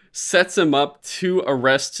literally sets him up to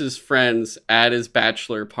arrest his friends at his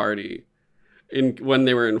bachelor party. when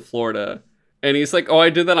they were in Florida. And he's like, oh, I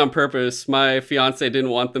did that on purpose. My fiance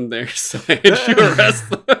didn't want them there, so I had to arrest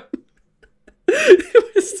them.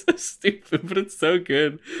 It was so stupid, but it's so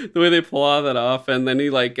good the way they pull all that off. And then he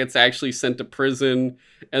like gets actually sent to prison,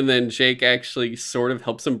 and then Jake actually sort of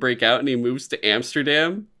helps him break out, and he moves to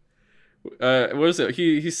Amsterdam. What was it?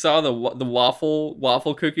 He saw the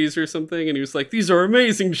waffle cookies or something, and he was like, "These are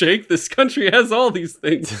amazing, Jake. This country has all these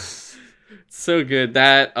things." So good.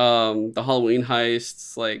 That the Halloween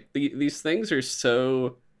heists, like these things are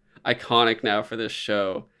so iconic now for this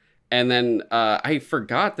show. And then I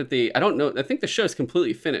forgot that I don't know, I think the show's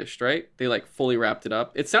completely finished, right? They like fully wrapped it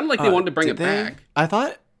up. It sounded like they wanted to bring it back. I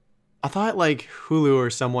thought like Hulu or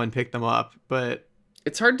someone picked them up, but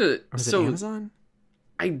it's hard to. Or was it Amazon?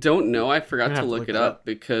 I don't know. I forgot to look it up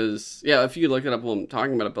because if you look it up while I'm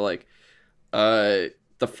talking about it, but like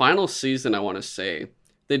the final season, I want to say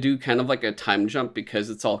they do kind of like a time jump because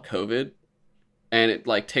it's all COVID. And it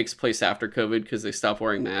like takes place after COVID because they stop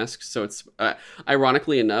wearing masks. So it's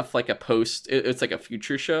ironically enough like it's like a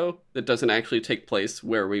future show that doesn't actually take place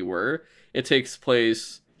where we were. It takes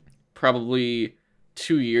place probably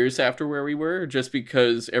 2 years after where we were, just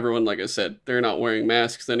because everyone, like I said, they're not wearing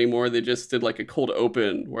masks anymore. They just did like a cold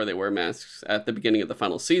open where they wear masks at the beginning of the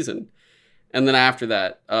final season. And then after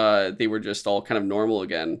that, they were just all kind of normal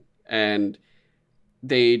again. And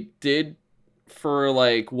they did, for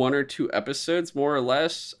like 1 or 2 episodes, more or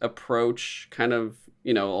less, approach kind of,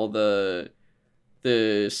 all the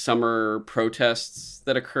summer protests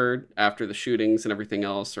that occurred after the shootings and everything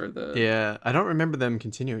else, Yeah, I don't remember them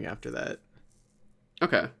continuing after that.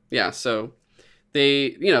 Okay. Yeah, so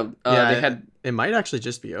they, they had... It might actually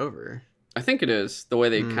just be over. I think it is, the way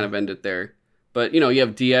they kind of ended there. But, you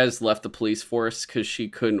have Diaz left the police force because she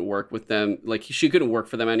couldn't work with them. Like, she couldn't work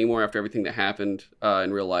for them anymore after everything that happened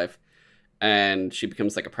in real life. And she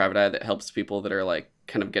becomes like a private eye that helps people that are like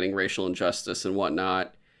kind of getting racial injustice and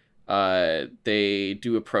whatnot. They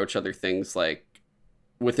do approach other things like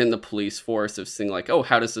within the police force of seeing like, oh,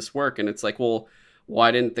 how does this work? And it's like, well, why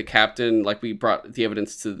didn't the captain, like we brought the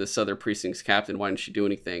evidence to this other precinct's captain, why didn't she do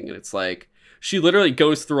anything? And it's like, she literally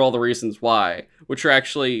goes through all the reasons why, which are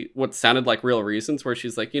actually what sounded like real reasons, where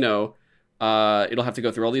she's like, it'll have to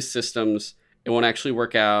go through all these systems. It won't actually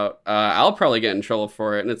work out. I'll probably get in trouble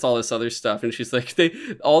for it. And it's all this other stuff. And she's like,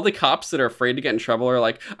 all the cops that are afraid to get in trouble are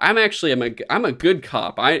like, I'm a good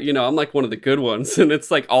cop. I'm like one of the good ones. And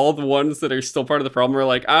it's like all the ones that are still part of the problem are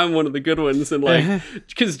like, I'm one of the good ones. And like,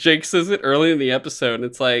 because Jake says it early in the episode. And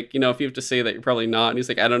it's like, if you have to say that, you're probably not. And he's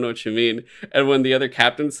like, I don't know what you mean. And when the other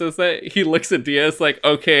captain says that, he looks at Diaz like,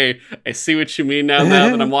 okay, I see what you mean now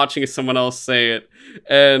that I'm watching someone else say it.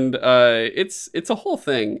 And it's a whole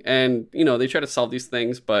thing. And, they try to solve these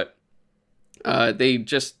things, but they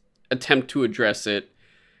just attempt to address it.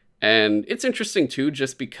 And it's interesting too,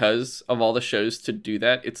 just because of all the shows to do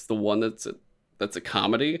that. It's the one that's a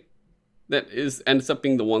comedy that ends up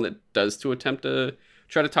being the one that does to attempt to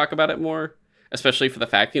try to talk about it more, especially for the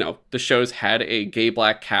fact, the show's had a gay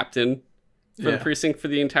black captain for the precinct for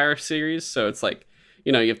the entire series. So it's like,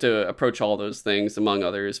 you have to approach all those things among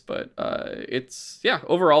others, but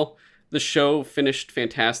overall the show finished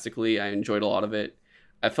fantastically. I enjoyed a lot of it.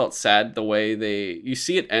 I felt sad the way you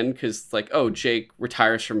see it end, because like, oh, Jake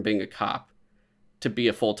retires from being a cop to be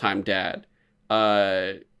a full-time dad.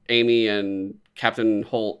 Amy and Captain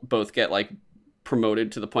Holt both get like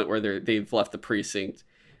promoted to the point where they've left the precinct.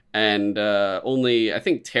 And only, I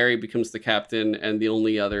think Terry becomes the captain, and the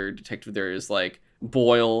only other detective there is like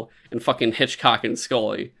Boyle and fucking Hitchcock and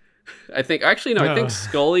Scully. I think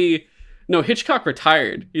Scully... No, Hitchcock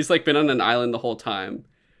retired. He's like been on an island the whole time.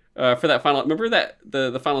 For that final... Remember that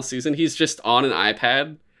the final season? He's just on an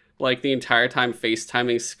iPad like the entire time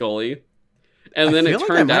FaceTiming Scully. And then it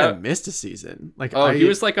turned out I missed a season. Like, he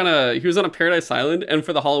was like on a Paradise Island, and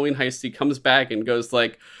for the Halloween heist, he comes back and goes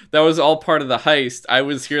like, "That was all part of the heist. I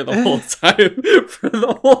was here the whole time for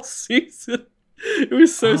the whole season." It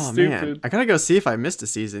was so stupid. Man. I gotta go see if I missed a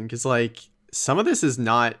season, because like some of this is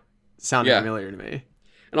not sounding familiar to me.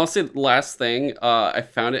 And I'll say the last thing, I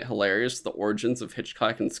found it hilarious, the origins of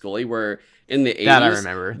Hitchcock and Scully, where in the 80s, that I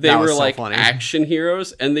remember. They were like action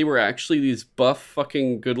heroes, and they were actually these buff,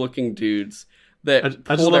 fucking good-looking dudes that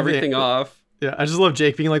pulled everything off. Yeah, I just love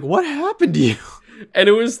Jake being like, "What happened to you?" And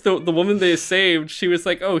it was the woman they saved. She was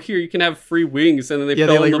like, "Oh, here, you can have free wings," and then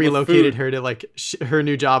they like relocated her to like her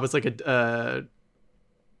new job was like a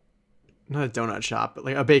not a donut shop, but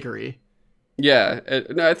like a bakery. Yeah,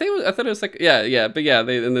 no, I thought it was like but yeah, and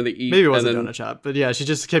then they eat. Maybe it was a then donut shop, but yeah, she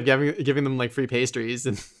just kept giving them like free pastries,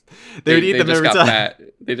 and they would eat them just every got time. fat.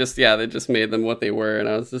 They just made them what they were, and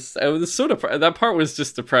I was so that part was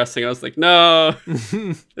just depressing. I was like, no,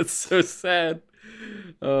 it's so sad.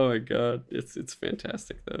 Oh my god, it's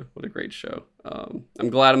fantastic though. What a great show. I'm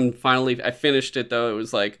glad I finished it though. It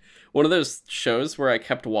was like one of those shows where I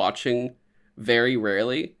kept watching very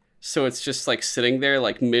rarely. So it's just like sitting there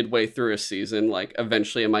like midway through a season. Like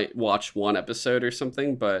eventually I might watch one episode or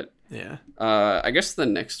something, but Yeah. I guess the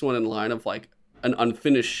next one in line of like an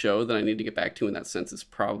unfinished show that I need to get back to in that sense is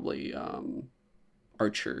probably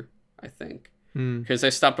Archer, I think. Because I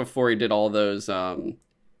stopped before he did all those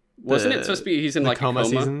wasn't it supposed to be he's in like coma a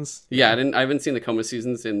coma seasons? Yeah, I haven't seen the coma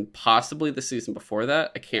seasons in possibly the season before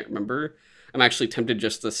that. I can't remember. I'm actually tempted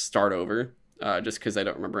just to start over just because I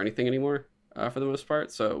don't remember anything anymore for the most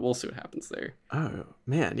part, so we'll see what happens there. Oh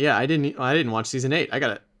man, yeah, I didn't watch season 8. I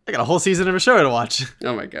got a whole season of a show to watch.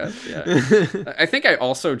 Oh my god, yeah. I think I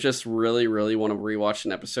also just really want to rewatch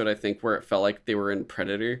an episode, I think, where it felt like they were in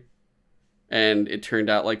Predator. And it turned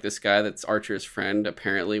out like this guy that's Archer's friend,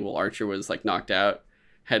 apparently, while Archer was like knocked out,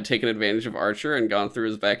 had taken advantage of Archer and gone through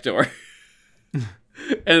his back door.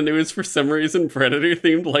 And it was for some reason Predator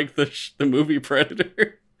themed, like the movie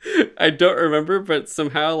Predator. I don't remember, but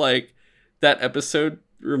somehow like that episode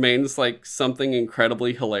remains like something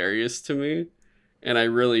incredibly hilarious to me. And I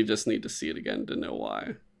really just need to see it again to know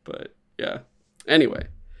why. But yeah. Anyway.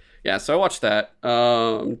 Yeah, so I watched that.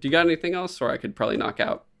 Do you got anything else? Or I could probably knock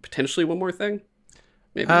out potentially one more thing?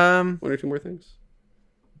 Maybe one or two more things?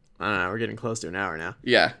 I don't know. We're getting close to an hour now.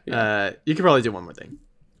 Yeah. You could probably do one more thing.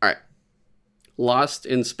 All right. Lost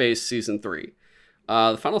in Space Season 3.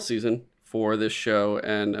 The final season for this show.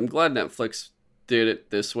 And I'm glad Netflix did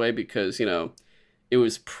it this way because, you know, it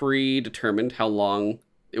was predetermined how long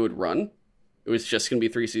it would run. It was just going to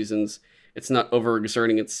be 3 seasons. It's not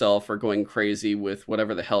overexerting itself or going crazy with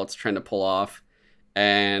whatever the hell it's trying to pull off.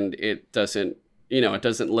 And it doesn't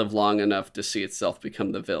live long enough to see itself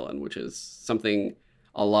become the villain, which is something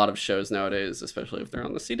a lot of shows nowadays, especially if they're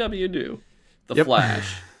on the CW, do. The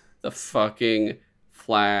Flash. The fucking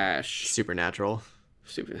Flash. Supernatural.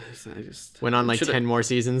 I just went on like 10 more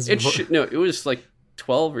seasons. It was like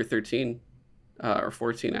 12 or 13 or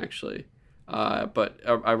 14 actually. But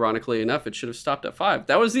ironically enough, it should have stopped at 5.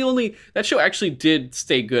 That show actually did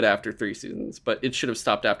stay good after 3 seasons, but it should have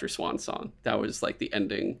stopped after Swan Song. That was like the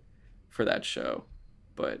ending for that show.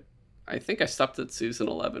 But I think I stopped at season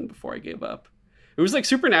 11 before I gave up. It was like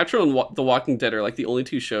Supernatural and The Walking Dead are like the only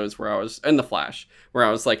 2 shows where I was, and The Flash, where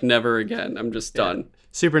I was like, never again. I'm just done.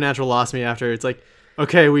 Supernatural lost me after. It's like,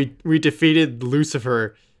 okay, we defeated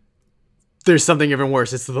Lucifer. There's something even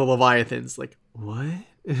worse. It's the Leviathans. Like, what?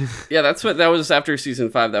 Yeah, that was after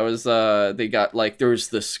season 5. That was they got like there was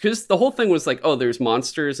this because the whole thing was like, oh, there's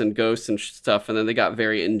monsters and ghosts and stuff, and then they got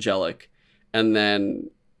very angelic, and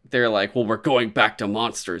then they're like, well, we're going back to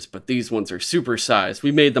monsters, but these ones are supersized.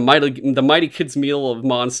 We made the mighty kids meal of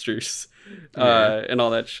monsters, and all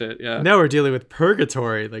that shit. Yeah. Now we're dealing with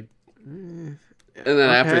purgatory, like. And then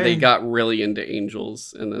after they got really into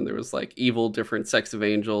angels, and then there was like evil different sects of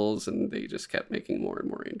angels, and they just kept making more and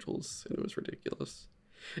more angels, and it was ridiculous.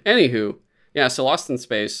 Anywho, yeah, so Lost in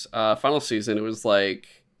Space, final season, it was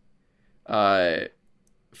like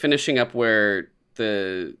finishing up where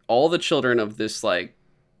all the children of this like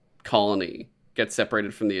colony get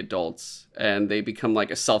separated from the adults, and they become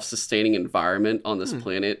like a self-sustaining environment on this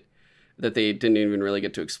planet that they didn't even really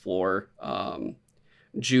get to explore.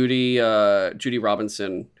 Judy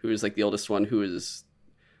Robinson, who is like the oldest one, who is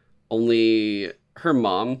only her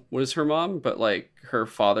mom was her mom, but like her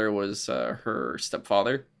father was her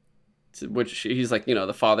stepfather, which he's like, you know,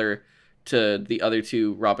 the father to the other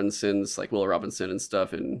 2 Robinsons, like Will Robinson and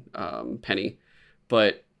stuff, and Penny.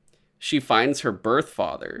 But she finds her birth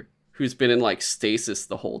father, who's been in like stasis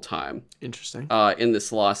the whole time. Interesting. In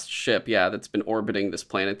this lost ship, that's been orbiting this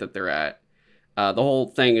planet that they're at. The whole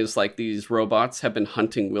thing is like these robots have been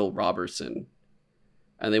hunting Will Robertson,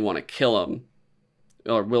 and they want to kill him,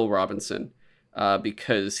 or Will Robinson,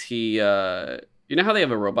 because he, you know how they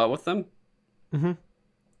have a robot with them?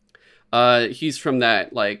 Mm-hmm. He's from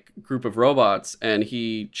that like group of robots, and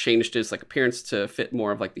he changed his like appearance to fit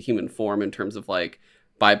more of like the human form in terms of like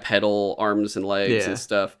bipedal arms and legs and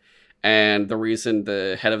stuff. And the reason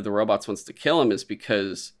the head of the robots wants to kill him is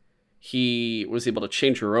because he was able to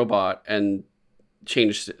change a robot and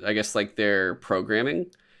change, I guess, like their programming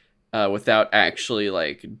without actually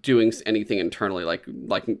like doing anything internally, like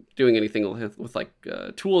doing anything with like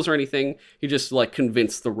tools or anything. He just like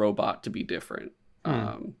convinced the robot to be different.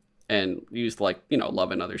 and used like, you know,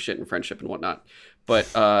 love and other shit and friendship and whatnot. But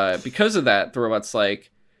because of that, the robot's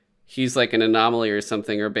like, he's like an anomaly or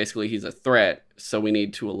something, or basically he's a threat. So we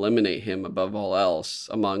need to eliminate him above all else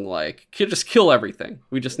among like, just kill everything.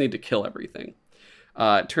 We just need to kill everything.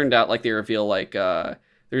 It turned out like they reveal like,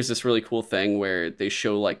 there's this really cool thing where they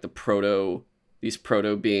show like these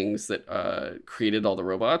proto beings that created all the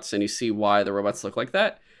robots, and you see why the robots look like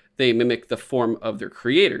that. They mimic the form of their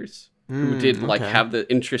creators, who did like have the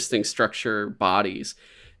interesting structure bodies.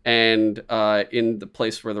 And in the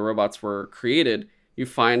place where the robots were created, you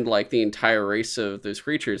find like the entire race of those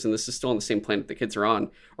creatures, and this is still on the same planet the kids are on,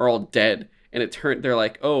 are all dead. And they're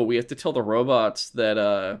like, oh, we have to tell the robots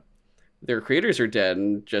that their creators are dead,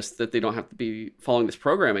 and just that they don't have to be following this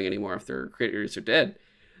programming anymore if their creators are dead.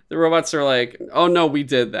 The robots are like, oh no, we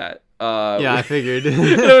did that. Yeah, I figured.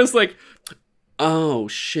 I was like, oh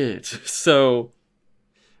shit. So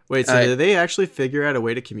wait, so did they actually figure out a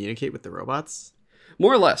way to communicate with the robots?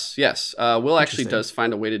 More or less, yes. Will actually does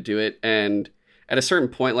find a way to do it, and at a certain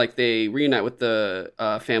point, like they reunite with the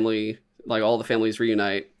family, like all the families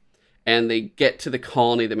reunite, and they get to the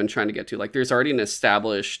colony they've been trying to get to. Like there's already an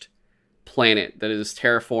established planet that is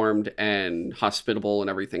terraformed and hospitable and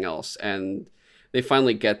everything else, and they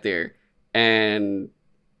finally get there, and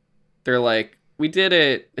they're like, we did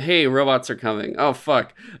it. Hey, robots are coming. Oh,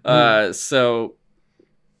 fuck. So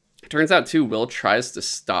it turns out, too, Will tries to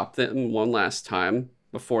stop them one last time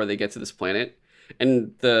before they get to this planet,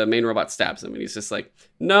 and the main robot stabs him, and he's just like,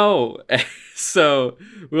 no. So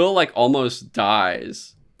Will, like, almost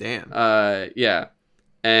dies. Damn. Yeah.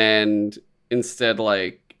 And instead,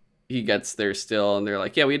 like, he gets there still, and they're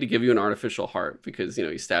like, yeah, we had to give you an artificial heart because, you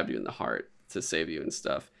know, he stabbed you in the heart to save you and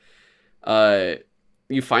stuff.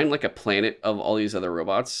 You find like a planet of all these other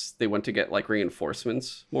robots. They went to get like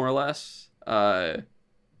reinforcements, more or less. And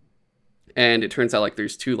it turns out like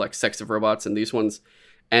there's two like sects of robots, and these ones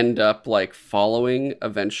end up like following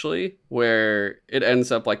eventually, where it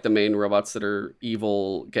ends up like the main robots that are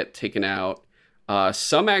evil get taken out.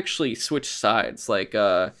 Some actually switch sides. Like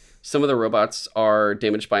some of the robots are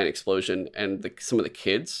damaged by an explosion, and some of the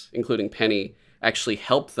kids, including Penny, actually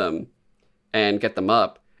help them and get them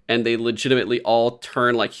up, and they legitimately all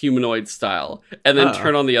turn like humanoid style and then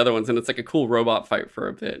turn on the other ones, and it's like a cool robot fight for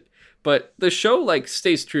a bit. But the show like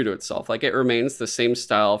stays true to itself. Like it remains the same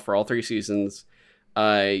style for all 3 seasons.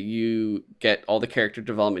 You get all the character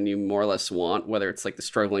development you more or less want, whether it's like the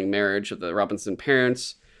struggling marriage of the Robinson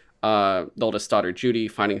parents, the oldest daughter Judy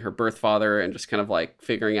finding her birth father and just kind of like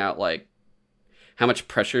figuring out like how much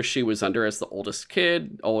pressure she was under as the oldest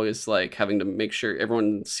kid, always like having to make sure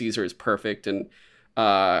everyone sees her as perfect, and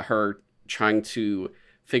her trying to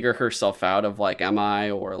figure herself out of like, am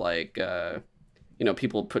I, or like, you know,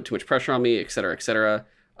 people put too much pressure on me, et cetera, et cetera.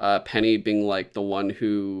 Penny being like the one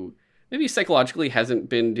who maybe psychologically hasn't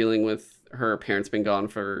been dealing with her parents being gone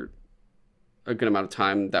for a good amount of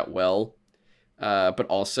time that well, but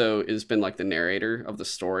also has been like the narrator of the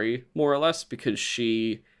story more or less, because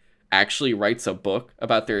she actually writes a book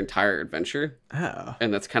about their entire adventure. Oh.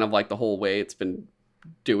 And that's kind of like the whole way it's been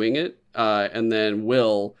doing it. And then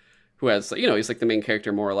Will, who has, you know, he's like the main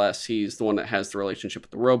character more or less. He's the one that has the relationship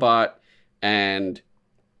with the robot. And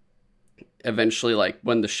eventually, like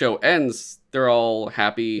when the show ends, they're all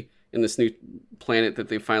happy in this new planet that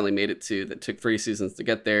they finally made it to that took 3 seasons to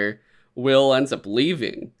get there. Will ends up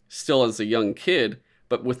leaving still as a young kid,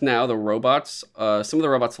 but with now the robots, some of the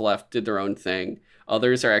robots left did their own thing.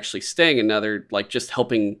 Others are actually staying, and now they're like just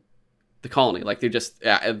helping the colony. Like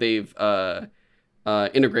they've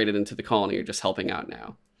integrated into the colony, or just helping out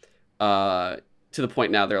now. To the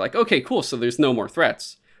point now they're like, okay, cool. So there's no more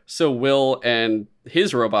threats. So Will and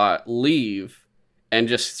his robot leave and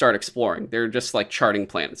just start exploring. They're just like charting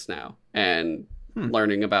planets now and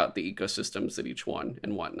learning about the ecosystems at each one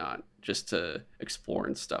and whatnot, just to explore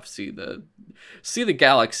and stuff. See the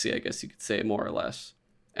galaxy, I guess you could say, more or less.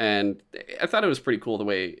 And I thought it was pretty cool the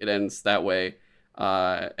way it ends that way.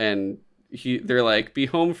 And they're like, be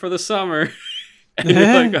home for the summer. And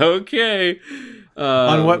you're like, okay.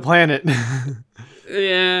 On what planet?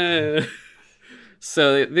 Yeah.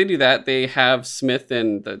 So they do that. They have Smith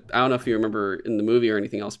and I don't know if you remember in the movie or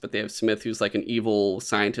anything else, but they have Smith, who's like an evil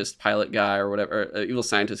scientist pilot guy or whatever, evil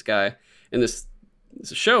scientist guy. In this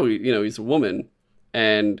show, you know, he's a woman,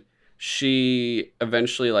 and she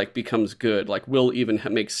eventually like becomes good. Like Will even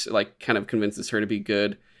makes like kind of convinces her to be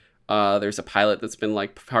good. There's a pilot that's been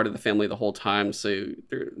like part of the family the whole time, so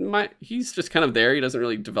he's just kind of there. He doesn't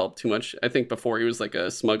really develop too much. I think before he was like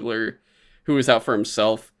a smuggler who was out for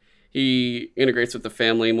himself. He integrates with the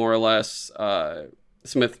family more or less.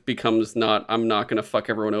 Smith becomes I'm not gonna fuck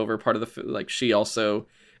everyone over part of the like. She also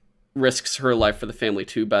risks her life for the family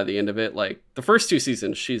too by the end of it. Like the first 2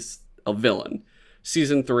 seasons, she's a villain.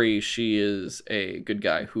 Season 3, she is a good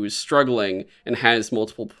guy who is struggling and has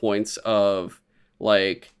multiple points of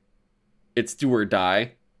like it's do or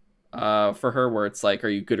die for her, where it's like, are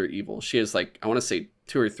you good or evil? She has like, I want to say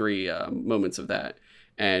 2 or 3 moments of that,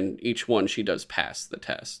 and each one she does pass the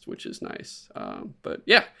test, which is nice. But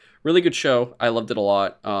yeah, really good show. I loved it a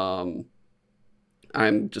lot. I'm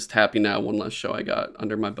just happy now, one less show I got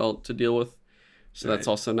under my belt to deal with, so that's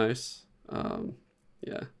also nice.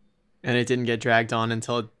 Yeah. And it didn't get dragged on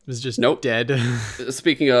until it was just dead.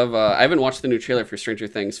 Speaking of, I haven't watched the new trailer for Stranger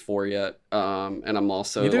Things 4 yet. And I'm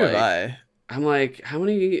also Neither have I. I'm like, how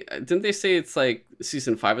many? Didn't they say it's like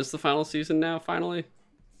season 5 is the final season now? Finally.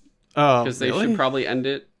 Oh, because they should probably end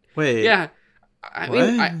it. Wait. Yeah. I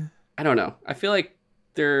mean, I don't know. I feel like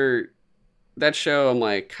that show. I'm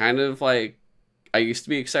like kind of like I used to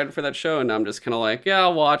be excited for that show, and now I'm just kind of like, yeah,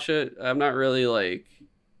 I'll watch it. I'm not really like.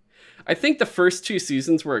 I think the first 2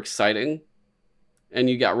 seasons were exciting, and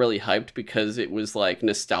you got really hyped because it was like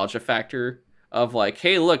nostalgia factor of like,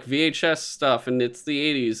 hey, look, VHS stuff, and it's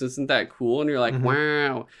the 80s. Isn't that cool? And you're like,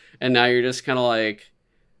 wow. And now you're just kind of like,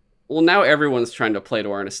 well, now everyone's trying to play to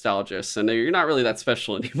our nostalgia, so you're not really that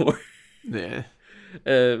special anymore. Yeah.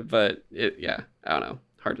 But I don't know.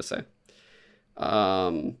 Hard to say.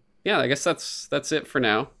 Yeah, I guess that's it for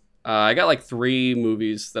now. I got like 3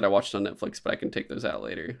 movies that I watched on Netflix, but I can take those out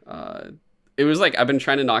later. It was like I've been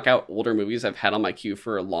trying to knock out older movies I've had on my queue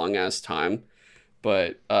for a long ass time,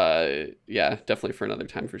 but yeah, definitely for another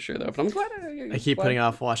time for sure though. But I'm glad I keep putting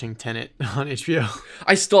off watching Tenet on HBO.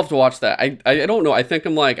 I still have to watch that. I don't know. I think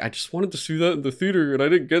I'm like I just wanted to see that in the theater and I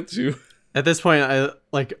didn't get to. At this point, I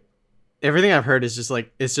like everything I've heard is just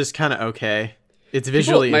like it's just kind of okay. It's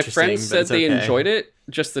visually interesting. My friends said they enjoyed it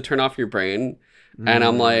just to turn off your brain. And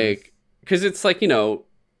I'm like, because it's like,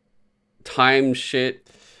 time shit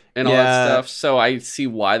and all that stuff. So I see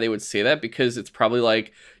why they would say that, because it's probably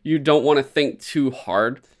like, you don't want to think too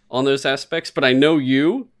hard on those aspects, but I know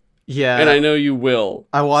you. Yeah. And I know you will.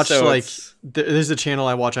 I watched there's a channel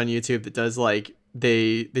I watch on YouTube that does like,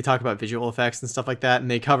 they talk about visual effects and stuff like that.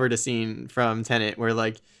 And they covered a scene from Tenet where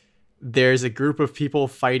like, there's a group of people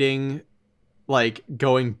fighting like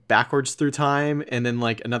going backwards through time, and then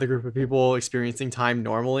like another group of people experiencing time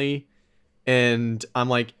normally, and I'm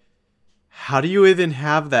like, how do you even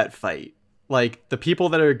have that fight? Like the people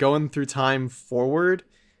that are going through time forward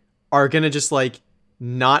are gonna just like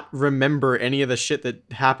not remember any of the shit that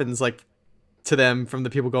happens like to them from the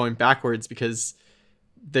people going backwards, because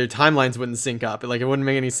their timelines wouldn't sync up. Like it wouldn't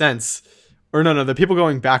make any sense. Or no, the people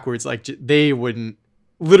going backwards, like they would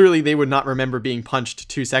not remember being punched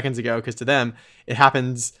 2 seconds ago, because to them it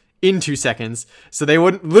happens in 2 seconds. So they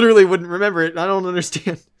wouldn't remember it. I don't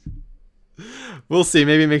understand. We'll see.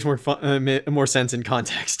 Maybe it makes more sense in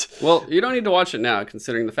context. Well, you don't need to watch it now,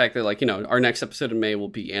 considering the fact that like, our next episode in May will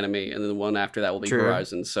be anime, and then the one after that will be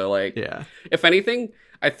Horizon. So like, yeah. If anything,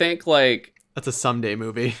 I think like that's a someday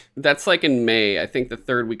movie. That's like in May. I think the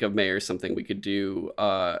 3rd week of May or something, we could do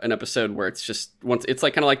an episode where it's just it's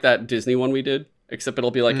like kind of like that Disney one we did. Except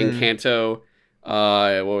it'll be like Encanto,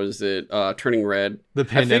 what was it? Turning Red. The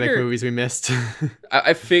pandemic movies we missed.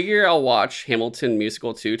 I figure I'll watch Hamilton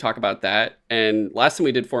musical too, talk about that. And last time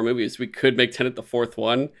we did 4 movies, we could make Tenet the 4th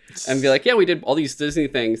one and be like, yeah, we did all these Disney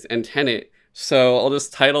things and Tenet. So I'll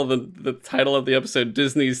just title the title of the episode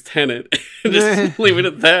Disney's Tenet and just leave it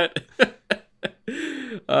at that.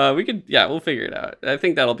 We'll figure it out. I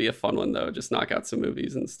think that'll be a fun one though. Just knock out some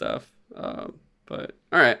movies and stuff. But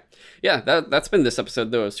all right. Yeah, that's been this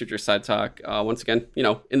episode though of Suture Side Talk. Once again,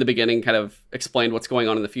 in the beginning kind of explained what's going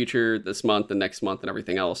on in the future this month and next month and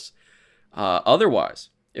everything else. Otherwise,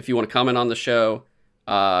 if you want to comment on the show,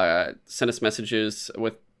 send us messages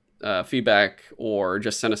with feedback, or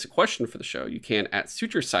just send us a question for the show, you can at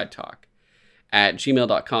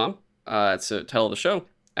suturesidetalk@gmail.com. It's the title of the show,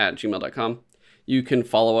 at gmail.com. You can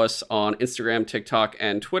follow us on Instagram, TikTok,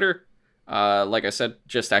 and Twitter. Like I said,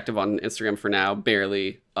 just active on Instagram for now,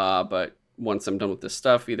 barely. But once I'm done with this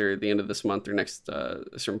stuff, either at the end of this month or a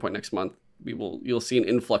certain point next month, you'll see an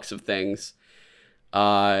influx of things.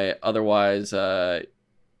 Otherwise,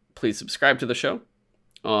 please subscribe to the show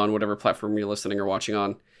on whatever platform you're listening or watching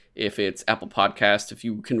on. If it's Apple Podcast, if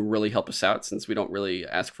you can really help us out, since we don't really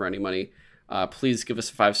ask for any money, please give us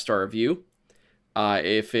a 5-star review.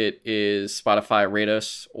 If it is Spotify, rate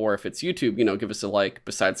us, or if it's YouTube, give us a like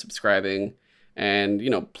besides subscribing, and,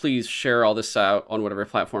 please share all this out on whatever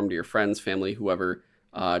platform to your friends, family, whoever,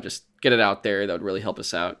 just get it out there. That would really help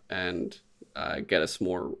us out and, get us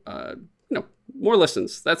more, more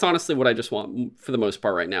listens. That's honestly what I just want for the most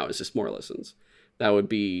part right now, is just more listens. That would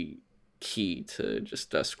be key to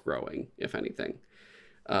just us growing, if anything.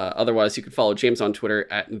 Otherwise, you could follow James on Twitter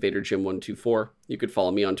at InvaderJim124. You could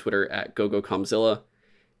follow me on Twitter at GoGoComzilla.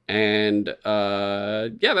 And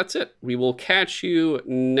yeah, that's it. We will catch you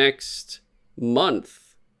next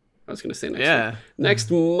month. I was going to say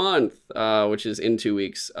next month, which is in 2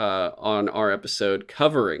 weeks, on our episode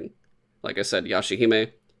covering, like I said,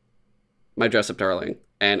 Yashahime, My Dress-Up Darling,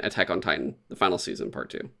 and Attack on Titan, the final season,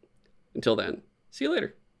 part 2. Until then, see you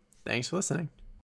later. Thanks for listening.